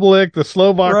Republic, the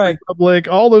Slovak Republic,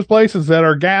 all those places that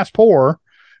are gas poor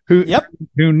who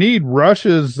need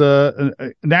Russia's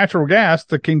natural gas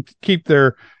to keep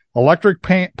their electric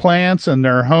plants and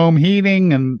their home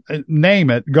heating and name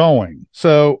it going.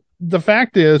 So the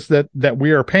fact is that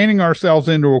we are painting ourselves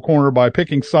into a corner by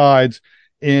picking sides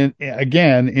in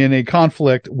a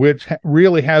conflict which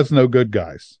really has no good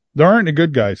guys. There aren't any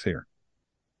good guys here.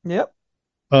 Yep.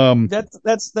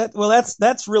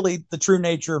 That's really the true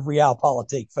nature of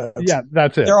realpolitik, folks. Yeah,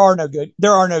 that's it. There are no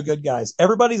good guys.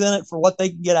 Everybody's in it for what they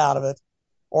can get out of it,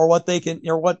 or what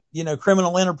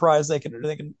criminal enterprise they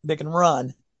can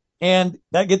run. And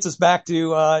that gets us back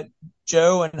to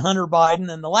Joe and Hunter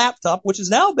Biden and the laptop, which has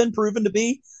now been proven to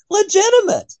be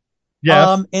legitimate.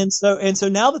 Yeah. And so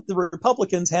now that the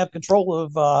Republicans have control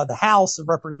of the House of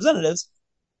Representatives,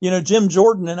 Jim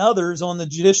Jordan and others on the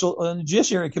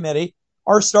Judiciary Committee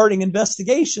are starting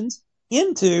investigations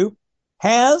into,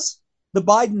 has the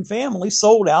Biden family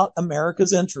sold out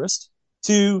America's interest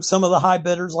to some of the high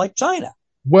bidders like China?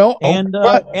 Well, and they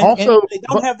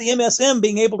don't have the MSM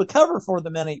being able to cover for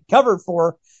them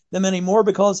anymore,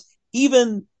 because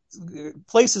even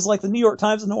places like the New York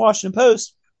Times and the Washington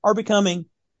Post are becoming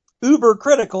uber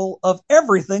critical of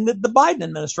everything that the Biden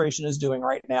administration is doing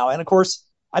right now. And of course,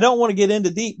 I don't want to get into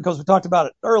deep because we talked about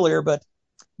it earlier, but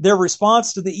their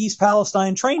response to the East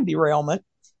Palestine train derailment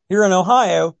here in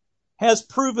Ohio has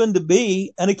proven to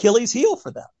be an Achilles heel for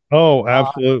them. Oh,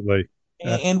 absolutely.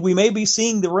 And we may be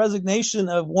seeing the resignation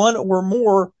of one or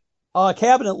more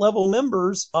cabinet level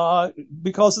members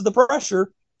because of the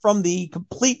pressure from the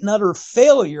complete and utter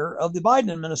failure of the Biden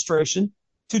administration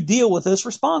to deal with this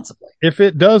responsibly. If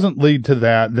it doesn't lead to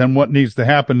that, then what needs to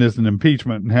happen is an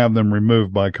impeachment and have them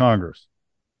removed by Congress.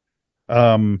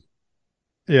 But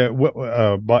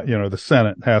the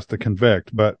Senate has to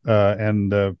convict, but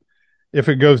if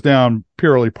it goes down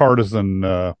purely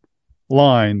partisan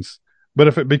lines, but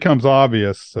if it becomes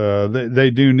obvious,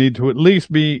 they do need to at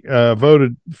least be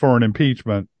voted for an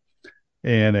impeachment,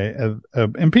 and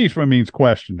impeachment means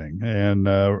questioning, and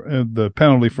the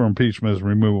penalty for impeachment is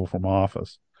removal from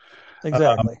office.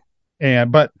 Exactly.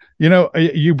 But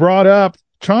you brought up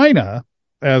China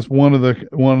as one of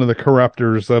the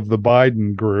corruptors of the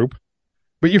Biden group,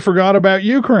 but you forgot about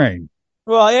Ukraine.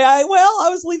 Well, I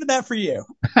was leaving that for you.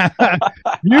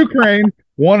 Ukraine,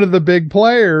 one of the big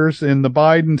players in the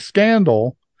Biden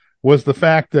scandal, was the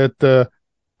fact that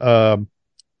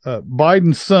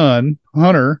Biden's son,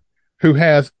 Hunter, who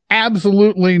has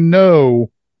absolutely no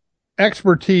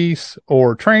expertise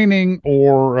or training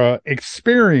or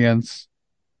experience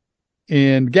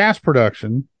in gas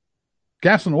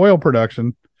and oil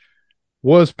production,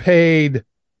 was paid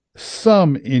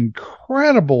some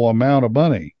incredible amount of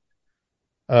money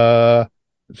to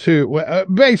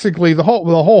basically the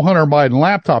whole Hunter Biden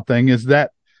laptop thing is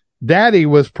that Daddy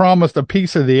was promised a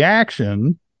piece of the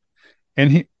action,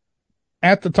 and he,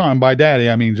 at the time, by Daddy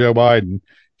I mean Joe Biden,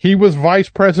 he was vice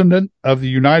president of the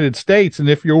United States, and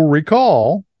if you'll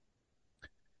recall,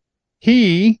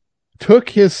 he took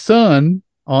his son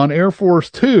on Air Force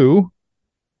Two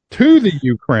to the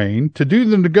Ukraine to do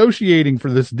the negotiating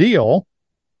for this deal.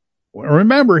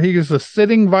 Remember, he is a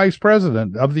sitting vice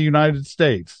president of the United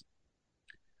States.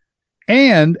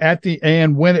 And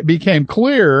when it became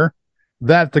clear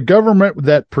that the government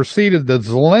that preceded the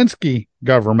Zelensky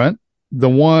government, the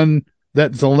one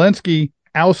that Zelensky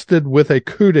ousted with a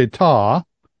coup d'etat,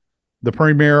 the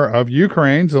premier of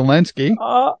Ukraine, Zelensky.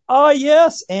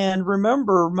 Yes. And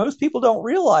remember, most people don't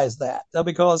realize that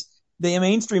because the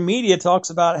mainstream media talks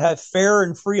about a fair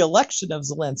and free election of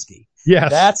Zelensky.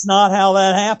 Yes. That's not how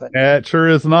that happened. That sure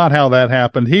is not how that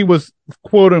happened. He was,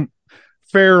 quote,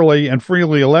 fairly and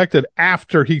freely elected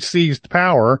after he seized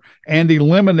power and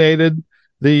eliminated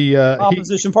the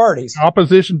opposition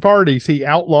parties. He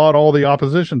outlawed all the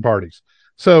opposition parties.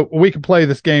 So we could play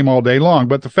this game all day long.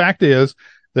 But the fact is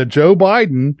that Joe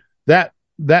Biden, that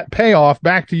payoff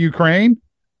back to Ukraine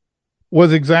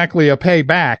was exactly a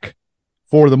payback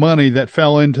for the money that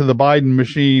fell into the Biden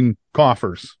machine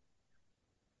coffers.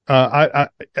 Can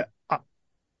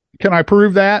I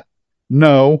prove that?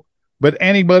 No, but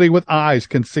anybody with eyes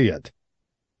can see it.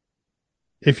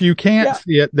 If you can't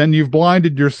see it, then you've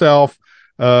blinded yourself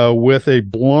with a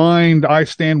blind "I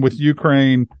stand with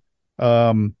Ukraine"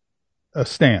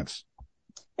 stance.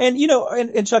 And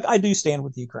and Chuck, I do stand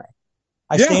with Ukraine.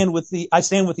 I stand with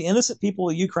the innocent people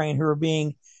of Ukraine who are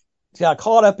being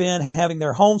caught up in having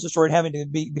their homes destroyed, having to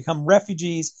become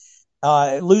refugees,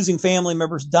 losing family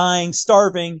members, dying,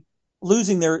 starving,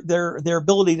 losing their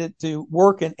ability to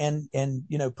work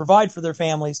and provide for their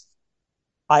families.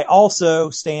 I also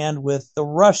stand with the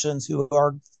Russians who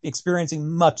are experiencing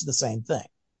much the same thing.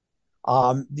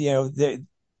 The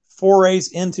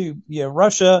forays into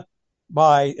Russia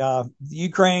by the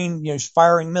Ukraine,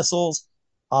 firing missiles,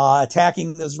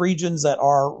 attacking those regions that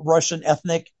are Russian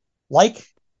ethnic, like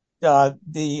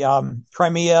the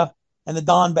Crimea and the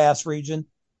Donbass region.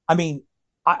 I mean,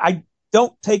 I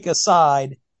don't take a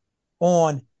side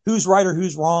on who's right or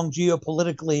who's wrong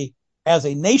geopolitically as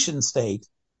a nation state,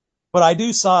 but I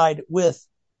do side with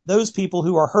those people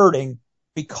who are hurting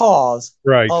because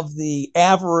of the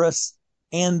avarice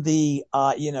and the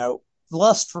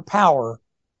lust for power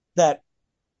that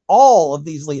all of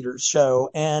these leaders show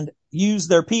and use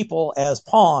their people as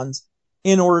pawns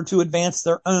in order to advance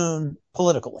their own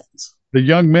political ends. The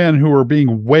young men who are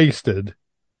being wasted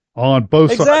on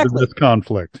both sides of this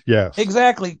conflict. Yes.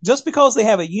 Exactly. Just because they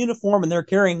have a uniform and they're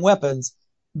carrying weapons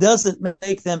doesn't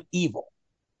make them evil.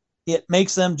 It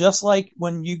makes them just like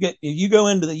when you go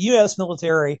into the U.S.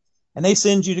 military and they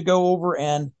send you to go over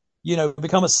and,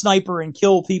 become a sniper and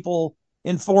kill people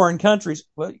in foreign countries.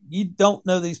 Well, you don't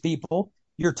know these people.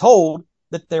 You're told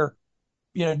that they're,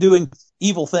 doing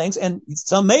evil things, and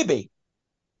some may be,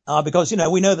 because,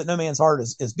 we know that no man's heart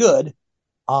is good,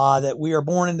 that we are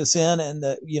born into sin and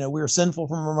that, we are sinful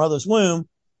from our mother's womb.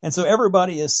 And so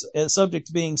everybody is subject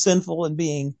to being sinful and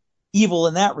being evil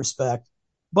in that respect.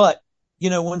 But,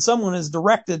 when someone is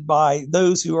directed by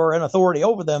those who are in authority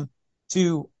over them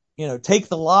to, take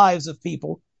the lives of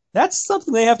people, that's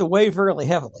something they have to weigh fairly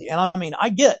heavily. And I mean, I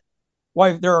get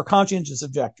why there are conscientious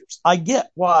objectors. I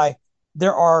get why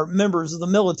there are members of the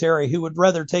military who would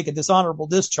rather take a dishonorable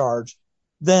discharge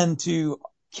than to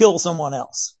kill someone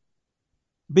else.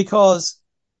 Because,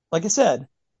 like I said,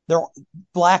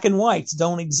 black and whites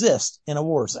don't exist in a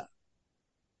war zone.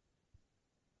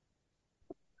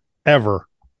 Ever.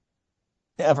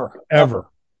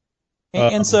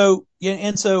 And so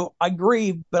I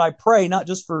grieve, but I pray not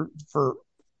just for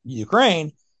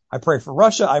Ukraine. I pray for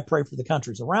Russia. I pray for the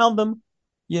countries around them.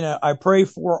 I pray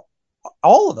for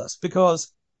all of us,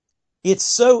 because it's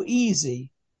so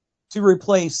easy to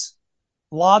replace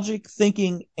logic,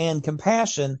 thinking, and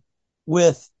compassion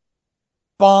with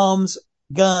bombs,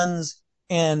 guns,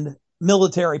 and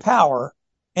military power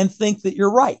and think that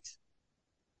you're right.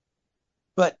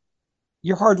 But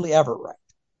you're hardly ever right.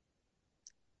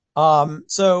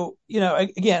 So,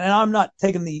 again, and I'm not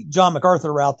taking the John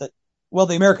MacArthur route that, well,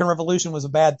 the American Revolution was a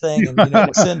bad thing and, it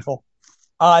was sinful.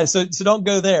 So don't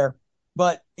go there.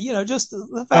 But, just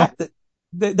the fact that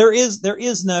there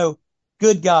is no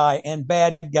good guy and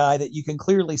bad guy that you can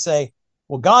clearly say,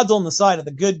 well, God's on the side of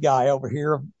the good guy over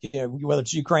here, whether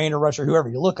it's Ukraine or Russia, whoever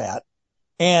you look at,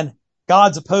 and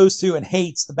God's opposed to and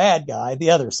hates the bad guy,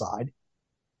 the other side,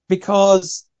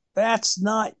 because that's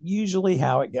not usually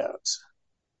how it goes.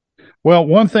 Well,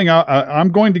 one thing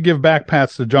I'm going to give back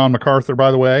pats to John MacArthur,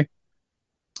 by the way.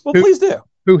 Well, please do.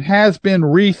 Who has been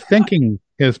rethinking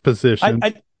his position.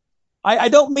 I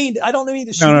don't mean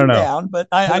to shoot him down, but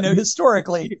I know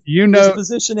historically his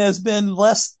position has been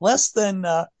less than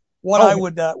what I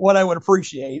would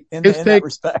appreciate in that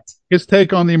respect. His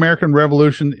take on the American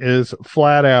Revolution is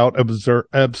flat out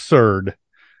absurd.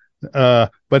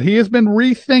 But he has been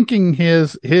rethinking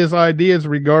his ideas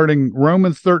regarding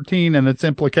Romans 13 and its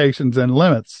implications and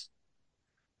limits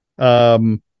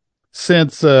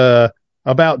since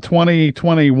about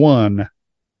 2021.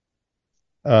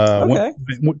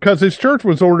 Because his church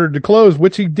was ordered to close,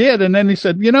 which he did, and then he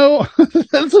said,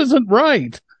 this isn't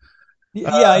right.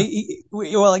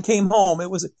 It came home.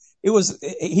 He was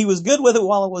good with it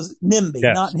while it was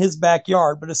NIMBY, not in his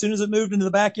backyard. But as soon as it moved into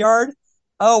the backyard,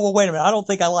 oh, well, wait a minute, I don't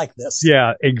think I like this.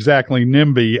 Yeah, exactly.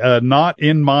 NIMBY, not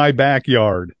in my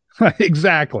backyard.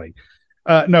 Exactly.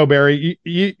 No, Barry,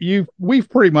 we've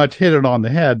pretty much hit it on the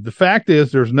head. The fact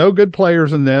is there's no good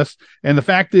players in this. And the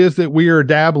fact is that we are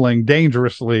dabbling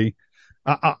dangerously.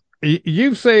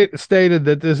 You've stated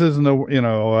that this isn't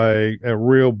a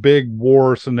real big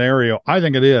war scenario. I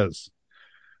think it is.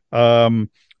 The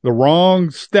wrong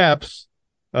steps,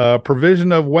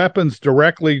 provision of weapons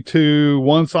directly to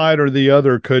one side or the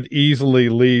other could easily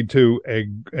lead to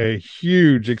a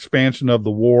huge expansion of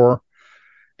the war.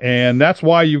 And that's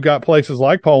why you've got places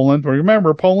like Poland.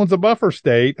 Remember, Poland's a buffer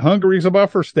state. Hungary's a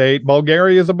buffer state.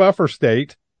 Bulgaria is a buffer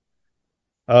state.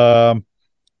 All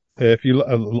you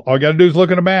got to do is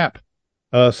look at a map.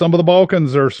 Some of the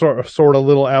Balkans are sort of a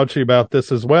little ouchy about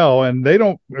this as well, and they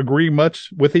don't agree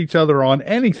much with each other on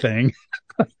anything.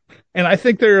 And I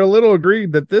think they're a little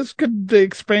agreed that this could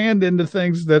expand into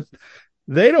things that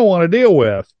they don't want to deal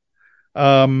with.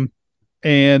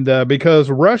 Because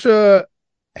Russia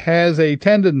has a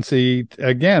tendency,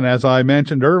 again, as I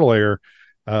mentioned earlier,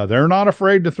 they're not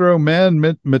afraid to throw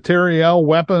men, materiel,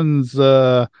 weapons,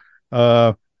 they'll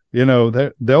go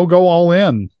all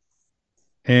in.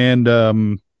 And,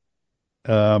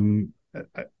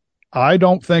 I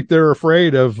don't think they're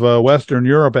afraid of Western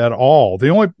Europe at all. The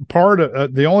only part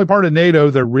of NATO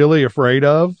they're really afraid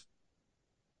of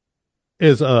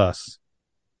is us.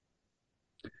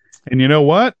 And you know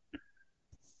what?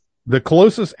 The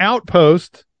closest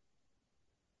outpost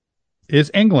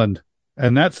is England,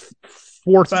 and that's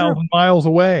 4,000 miles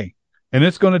away. And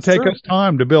it's going to take us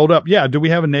time to build up. Yeah, do we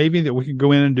have a navy that we could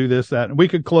go in and do this, that? And we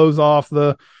could close off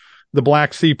the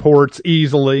Black Sea ports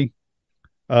easily.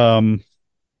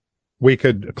 We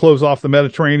could close off the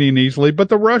Mediterranean easily, but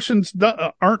the Russians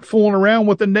aren't fooling around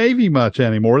with the Navy much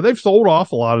anymore. They've sold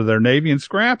off a lot of their Navy and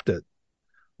scrapped it.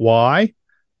 Why?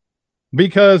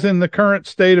 Because in the current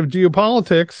state of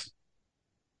geopolitics,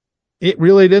 it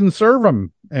really didn't serve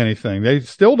them anything. They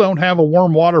still don't have a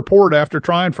warm water port after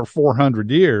trying for 400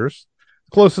 years.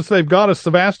 The closest they've got is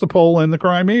Sevastopol in the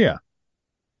Crimea.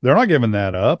 They're not giving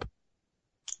that up.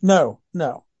 No.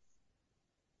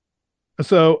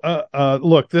 So,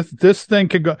 look, this thing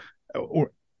could go.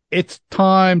 It's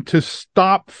time to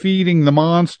stop feeding the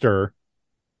monster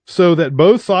so that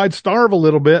both sides starve a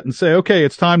little bit and say, okay,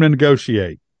 it's time to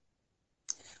negotiate.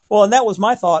 Well, and that was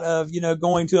my thought of,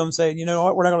 going to them and saying, you know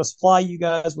what, we're not going to supply you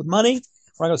guys with money.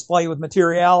 We're not going to supply you with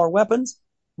material or weapons.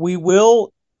 We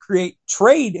will create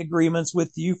trade agreements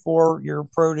with you for your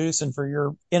produce and for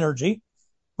your energy,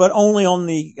 but only on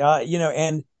the,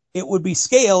 and it would be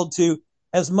scaled to,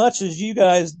 as much as you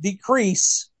guys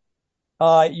decrease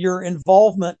your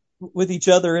involvement with each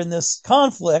other in this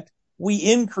conflict, we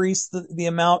increase the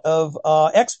amount of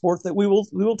export that we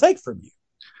will take from you.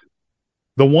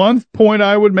 The one point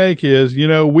I would make is,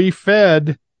 we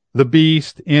fed the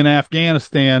beast in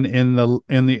Afghanistan in the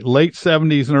late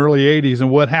 70s and early 80s,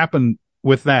 and what happened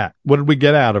with that? What did we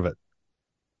get out of it?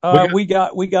 We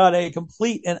got a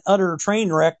complete and utter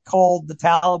train wreck called the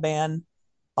Taliban,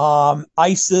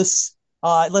 ISIS.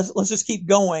 Let's just keep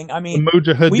going. I mean, the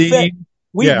Mujahideen.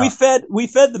 We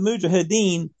fed the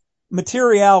Mujahideen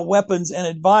material, weapons, and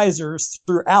advisors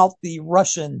throughout the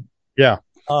Russian,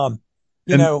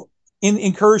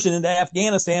 incursion into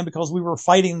Afghanistan because we were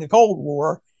fighting the Cold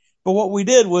War. But what we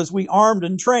did was we armed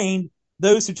and trained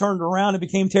those who turned around and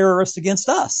became terrorists against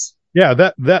us. Yeah,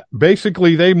 that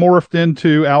basically they morphed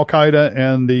into Al Qaeda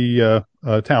and the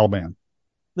Taliban.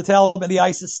 The Taliban, the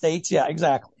ISIS states. Yeah,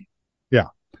 exactly. Yeah.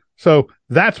 So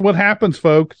that's what happens,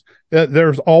 folks.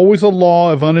 There's always a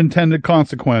law of unintended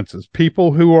consequences.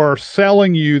 People who are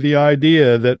selling you the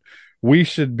idea that we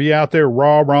should be out there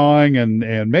rah-rahing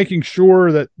and making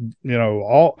sure that,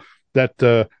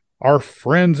 our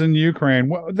friends in Ukraine,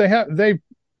 well,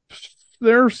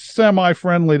 they're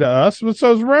semi-friendly to us, but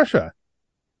so is Russia.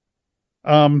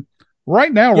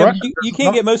 Right now, Russia, you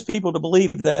can't get most people to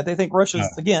believe that. They think Russia's,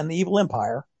 again, the evil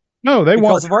empire. No, they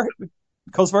because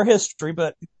of our history,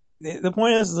 but the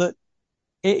point is that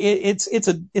it's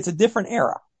a different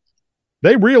era.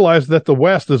 They realize that the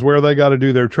West is where they got to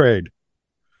do their trade.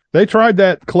 They tried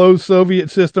that closed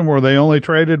Soviet system where they only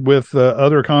traded with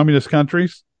other communist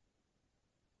countries,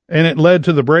 and it led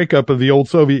to the breakup of the old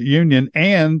Soviet Union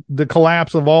and the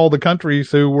collapse of all the countries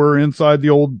who were inside the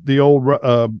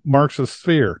old Marxist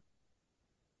sphere.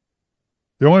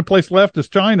 The only place left is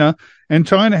China, and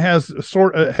China has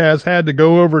had to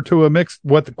go over to a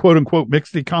the quote unquote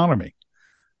mixed economy,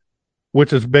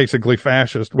 which is basically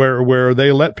fascist, where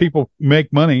they let people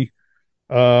make money.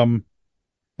 But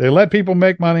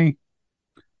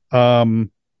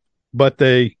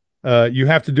you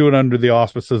have to do it under the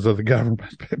auspices of the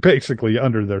government, basically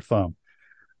under their thumb.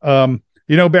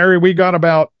 Barry, we got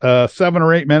about 7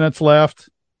 or 8 minutes left,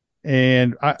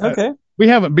 and we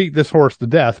haven't beat this horse to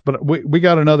death, but we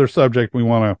got another subject we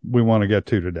want to get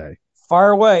to today.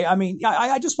 Fire away. I mean,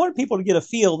 I just wanted people to get a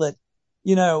feel that,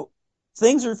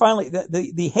 things are finally,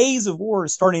 the haze of war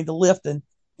is starting to lift, and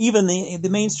even the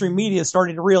mainstream media is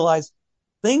starting to realize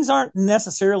things aren't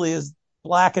necessarily as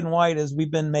black and white as we've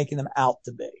been making them out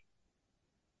to be.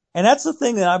 And that's the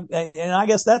thing I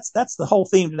guess that's the whole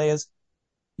theme today is,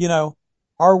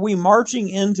 are we marching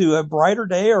into a brighter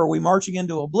day or are we marching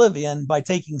into oblivion by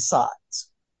taking sides?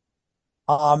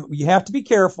 You have to be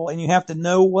careful and you have to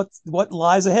know what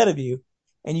lies ahead of you.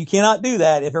 And you cannot do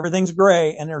that if everything's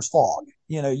gray and there's fog.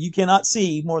 You cannot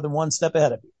see more than one step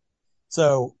ahead of you.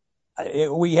 So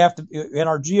we have to, in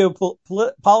our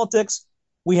geopolitics,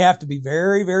 we have to be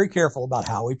very, very careful about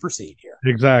how we proceed here.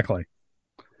 Exactly.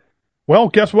 Well,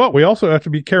 guess what? We also have to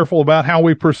be careful about how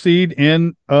we proceed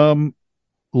in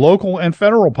local and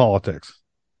federal politics.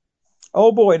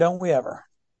 Oh boy, don't we ever.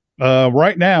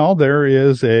 Right now, there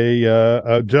is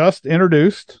a just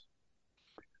introduced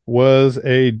was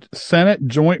a Senate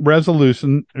Joint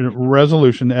Resolution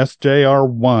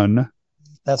SJR1.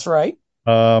 That's right.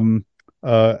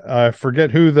 I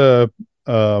forget who the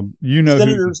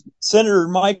Senator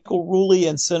Michael Ruley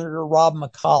and Senator Rob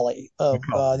McCauley of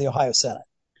the Ohio Senate.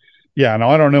 Yeah, no,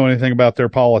 I don't know anything about their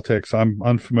politics. I'm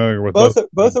unfamiliar with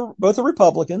both are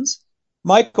Republicans.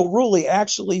 Michael Ruley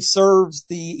actually serves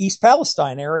the East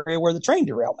Palestine area where the train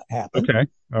derailment happened. Okay.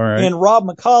 All right. And Rob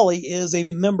McCauley is a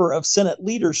member of Senate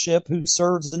leadership who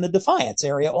serves in the Defiance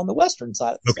area on the western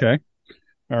side of the state. Okay.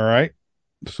 All right.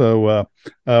 So,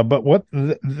 but what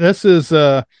this is,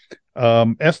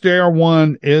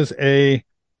 SJR1 is a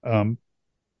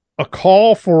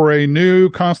call for a new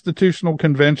constitutional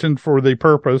convention for the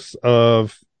purpose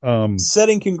of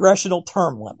setting congressional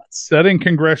term limits.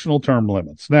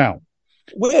 Now,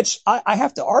 which I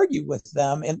have to argue with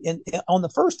them. And on the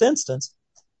first instance,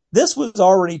 this was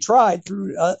already tried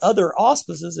through other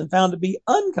auspices and found to be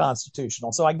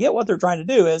unconstitutional. So I get what they're trying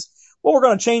to do is, well, we're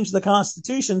going to change the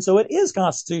Constitution so it is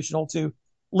constitutional to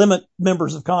limit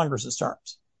members of Congress's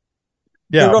terms.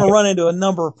 Yeah, they're going to run into a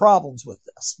number of problems with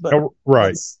this. But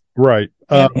right.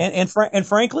 And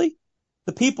frankly,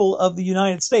 the people of the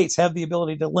United States have the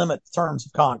ability to limit the terms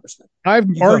of congressmen. I've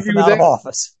argued out of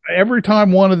office. Every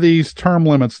time one of these term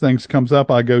limits things comes up,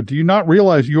 I go, do you not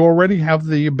realize you already have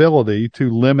the ability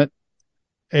to limit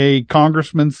a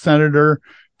congressman, senator,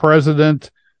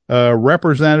 president,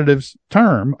 representative's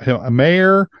term, a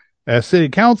mayor, a city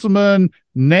councilman,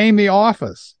 name the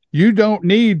office. You don't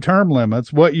need term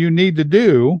limits. What you need to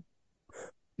do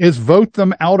is vote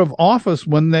them out of office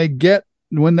when they get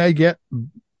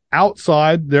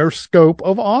outside their scope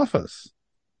of office.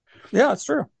 Yeah, it's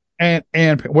true. And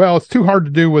well, it's too hard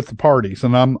to do with the parties.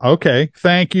 And I'm okay.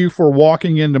 Thank you for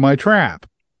walking into my trap.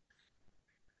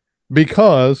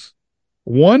 Because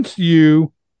once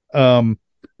you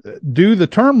do the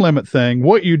term limit thing,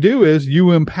 what you do is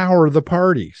you empower the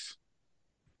parties.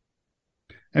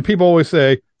 And people always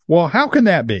say, well, how can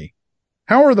that be?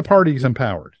 How are the parties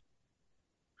empowered?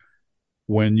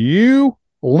 When you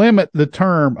limit the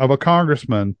term of a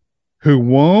congressman who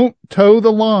won't toe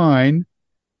the line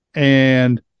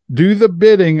and do the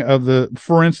bidding of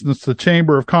for instance, the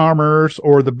Chamber of Commerce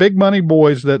or the big money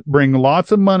boys that bring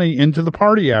lots of money into the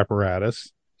party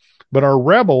apparatus, but are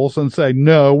rebels and say,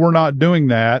 no, we're not doing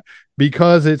that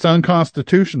because it's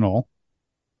unconstitutional.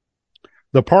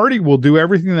 The party will do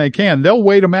everything they can. They'll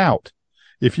wait them out.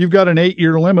 If you've got an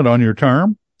 8-year limit on your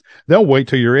term, they'll wait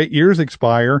till your 8 years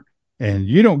expire and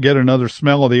you don't get another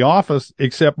smell of the office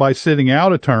except by sitting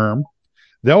out a term.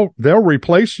 They'll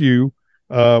replace you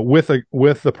with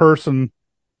the person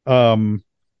who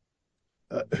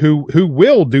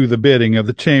will do the bidding of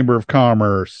the Chamber of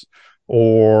Commerce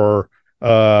or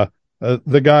the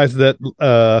guys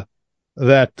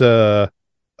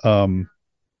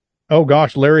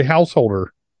Larry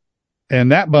Householder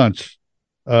and that bunch,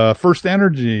 First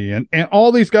Energy and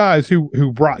all these guys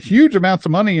who brought huge amounts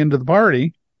of money into the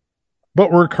party, but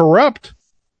were corrupt,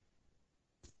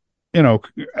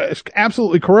 as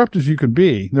absolutely corrupt as you could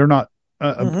be. They're not,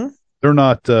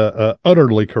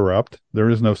 utterly corrupt. There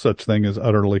is no such thing as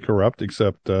utterly corrupt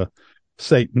except,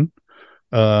 Satan.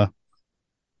 But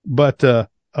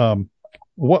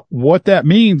what that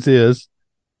means is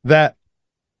that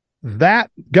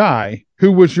guy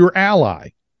who was your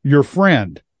ally, your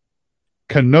friend,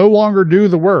 can no longer do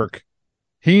the work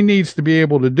he needs to be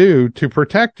able to do to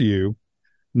protect you.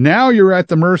 Now you're at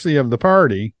the mercy of the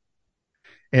party,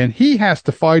 and he has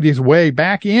to fight his way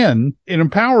back in. It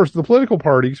empowers the political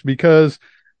parties because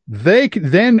they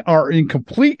then are in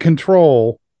complete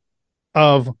control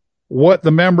of what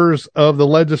the members of the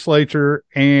legislature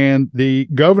and the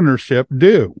governorship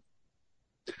do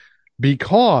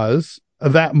because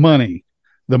of that money.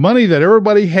 The money that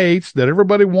everybody hates, that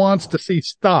everybody wants to see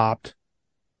stopped,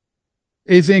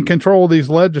 is in control of these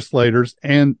legislators,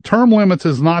 and term limits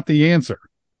is not the answer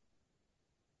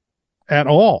at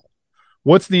all.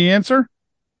 What's the answer?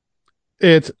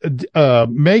 It's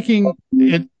making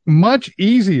it much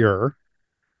easier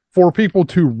for people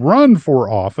to run for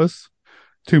office,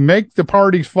 to make the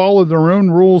parties follow their own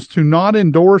rules, to not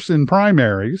endorse in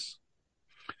primaries,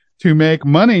 to make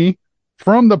money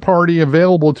from the party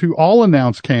available to all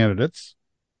announced candidates.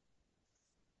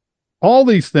 All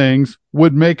these things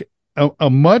would make a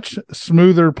much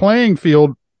smoother playing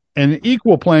field, an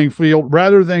equal playing field,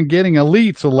 rather than getting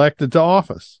elites elected to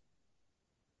office.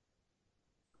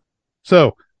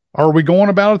 So Are we going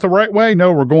about it the right way?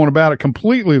 No, we're going about it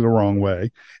completely the wrong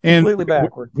way. And completely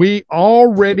backward. We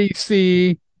already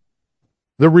see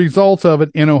the results of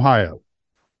it in Ohio.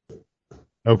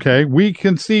 Okay. We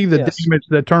can see the damage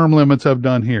that term limits have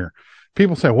done here.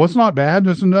 People say, well, it's not bad.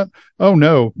 Isn't it? Oh,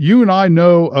 no. You and I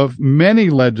know of many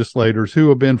legislators who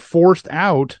have been forced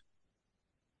out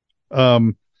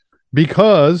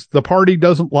because the party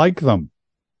doesn't like them.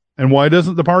 And why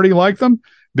doesn't the party like them?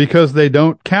 Because they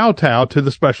don't kowtow to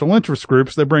the special interest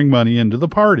groups that bring money into the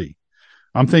party.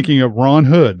 I'm thinking of Ron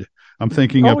Hood. I'm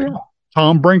thinking of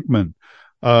Tom Brinkman.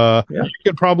 You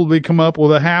could probably come up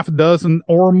with a half dozen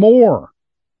or more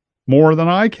than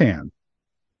I can.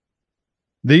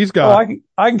 These guys. Oh,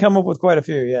 I can come up with quite a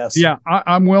few, yes. Yeah,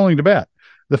 I'm willing to bet.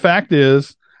 The fact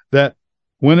is that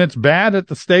when it's bad at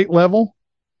the state level,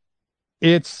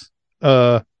 it's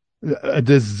a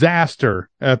disaster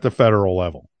at the federal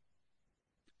level.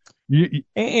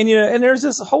 And there's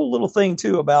this whole little thing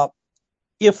too about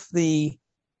if the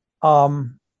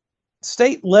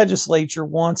state legislature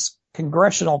wants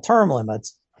congressional term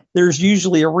limits, there's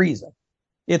usually a reason.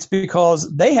 It's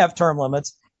because they have term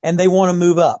limits and they want to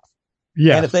move up.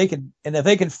 Yeah. And if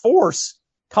they can force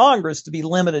Congress to be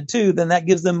limited too, then that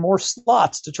gives them more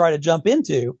slots to try to jump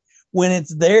into when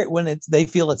they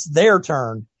feel it's their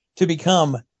turn to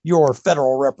become your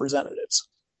federal representatives.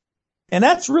 And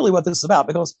that's really what this is about,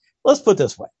 because let's put it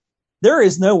this way. There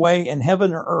is no way in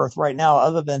heaven or earth right now,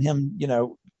 other than him,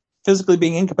 physically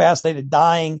being incapacitated,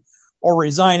 dying, or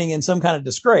resigning in some kind of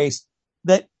disgrace,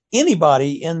 that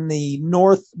anybody in the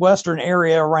northwestern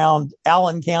area around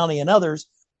Allen County and others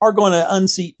are going to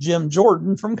unseat Jim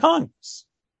Jordan from Congress.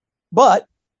 But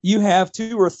you have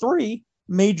 2 or 3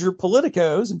 major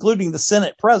politicos, including the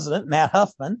Senate President, Matt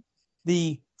Huffman,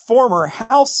 the former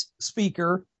House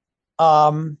Speaker,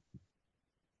 and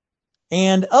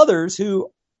others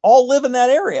who all live in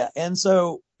that area. And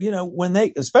so, when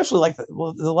they, especially like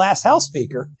the last House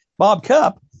Speaker, Bob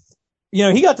Cupp,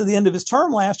 he got to the end of his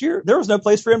term last year. There was no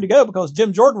place for him to go because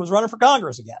Jim Jordan was running for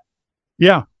Congress again.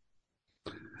 Yeah.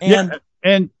 But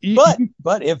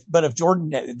if Jordan,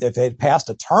 if they had passed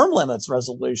a term limits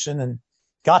resolution and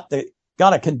got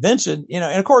a convention,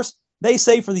 and of course they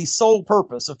say for the sole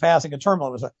purpose of passing a term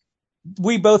limit,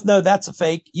 we both know that's a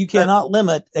fake. You cannot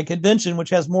limit a convention which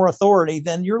has more authority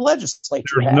than your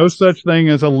legislature. There's no such thing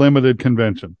as a limited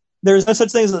convention. There's no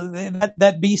such thing as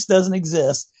that beast doesn't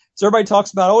exist. So everybody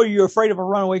talks about, oh, you're afraid of a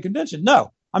runaway convention.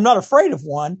 No, I'm not afraid of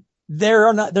one.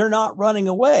 They're not running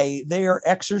away. They are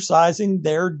exercising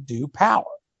their due power.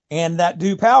 And that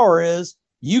due power is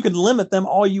you can limit them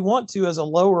all you want to as a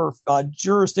lower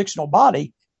jurisdictional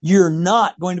body. You're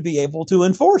not going to be able to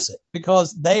enforce it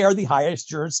because they are the highest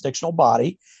jurisdictional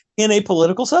body in a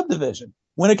political subdivision.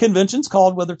 When a convention's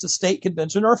called, whether it's a state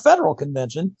convention or a federal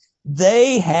convention,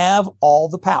 they have all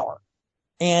the power.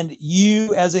 And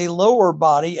you, as a lower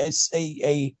body, as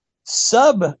a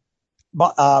sub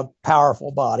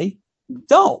powerful body,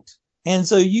 don't. And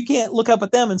so you can't look up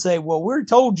at them and say, well, we're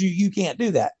told you can't do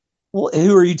that. Well,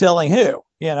 who are you telling who?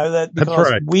 That because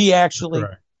that's right. We actually,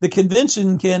 right. The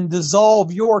convention can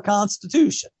dissolve your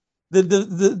constitution.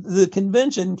 The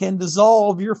convention can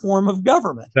dissolve your form of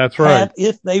government. That's right.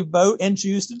 If they vote and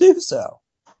choose to do so.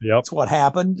 Yep. That's what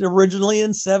happened originally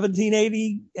in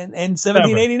 1780 and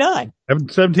 1789.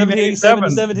 1787 to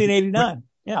 1789.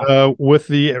 Yeah. With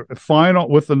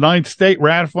the ninth state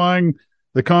ratifying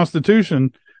the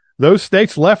Constitution, those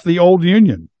states left the old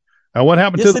Union. Now, what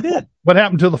happened what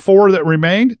happened to the 4 that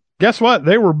remained? Guess what?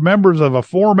 They were members of a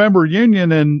 4-member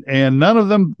union, and none of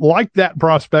them liked that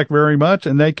prospect very much,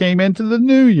 and they came into the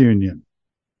new union.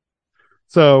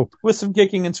 So with some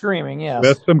kicking and screaming, yes.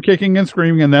 With some kicking and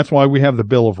screaming, and that's why we have the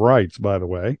Bill of Rights, by the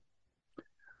way.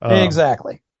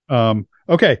 Exactly.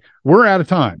 Okay, we're out of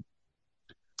time.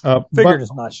 Figured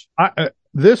as much.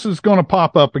 This is going to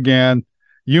pop up again.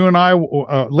 You and I,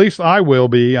 at least I will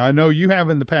be. I know you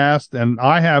have in the past, and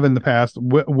I have in the past.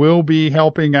 We'll be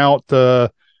helping out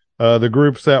the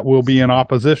groups that will be in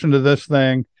opposition to this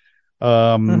thing.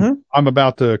 I'm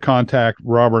about to contact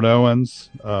Robert Owens,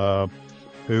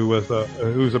 who's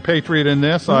a patriot in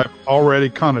this. I've already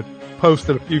kind of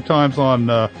posted a few times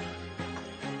on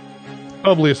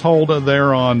Publius Holda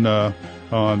there on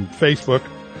Facebook.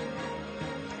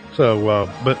 So,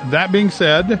 but that being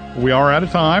said, we are out of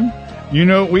time. You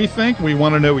know what we think. We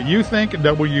want to know what you think at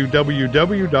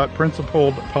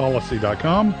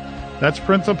www.principledpolicy.com. That's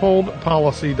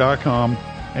principledpolicy.com.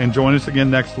 And join us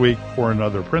again next week for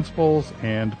another Principles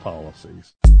and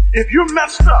Policies. If you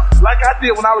messed up like I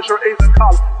did when I was your age in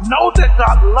college, know that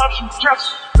God loves you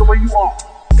just the way you are.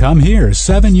 Come hear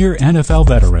 7-year NFL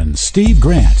veteran Steve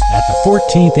Grant at the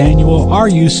 14th Annual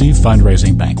RUC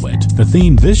Fundraising Banquet. The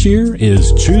theme this year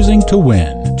is Choosing to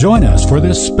Win. Join us for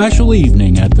this special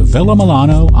evening at the Villa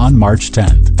Milano on March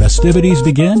 10th. Festivities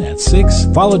begin at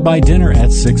 6, followed by dinner at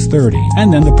 6:30,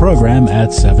 and then the program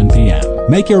at 7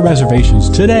 p.m. Make your reservations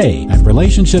today at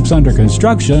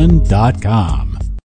relationshipsunderconstruction.com.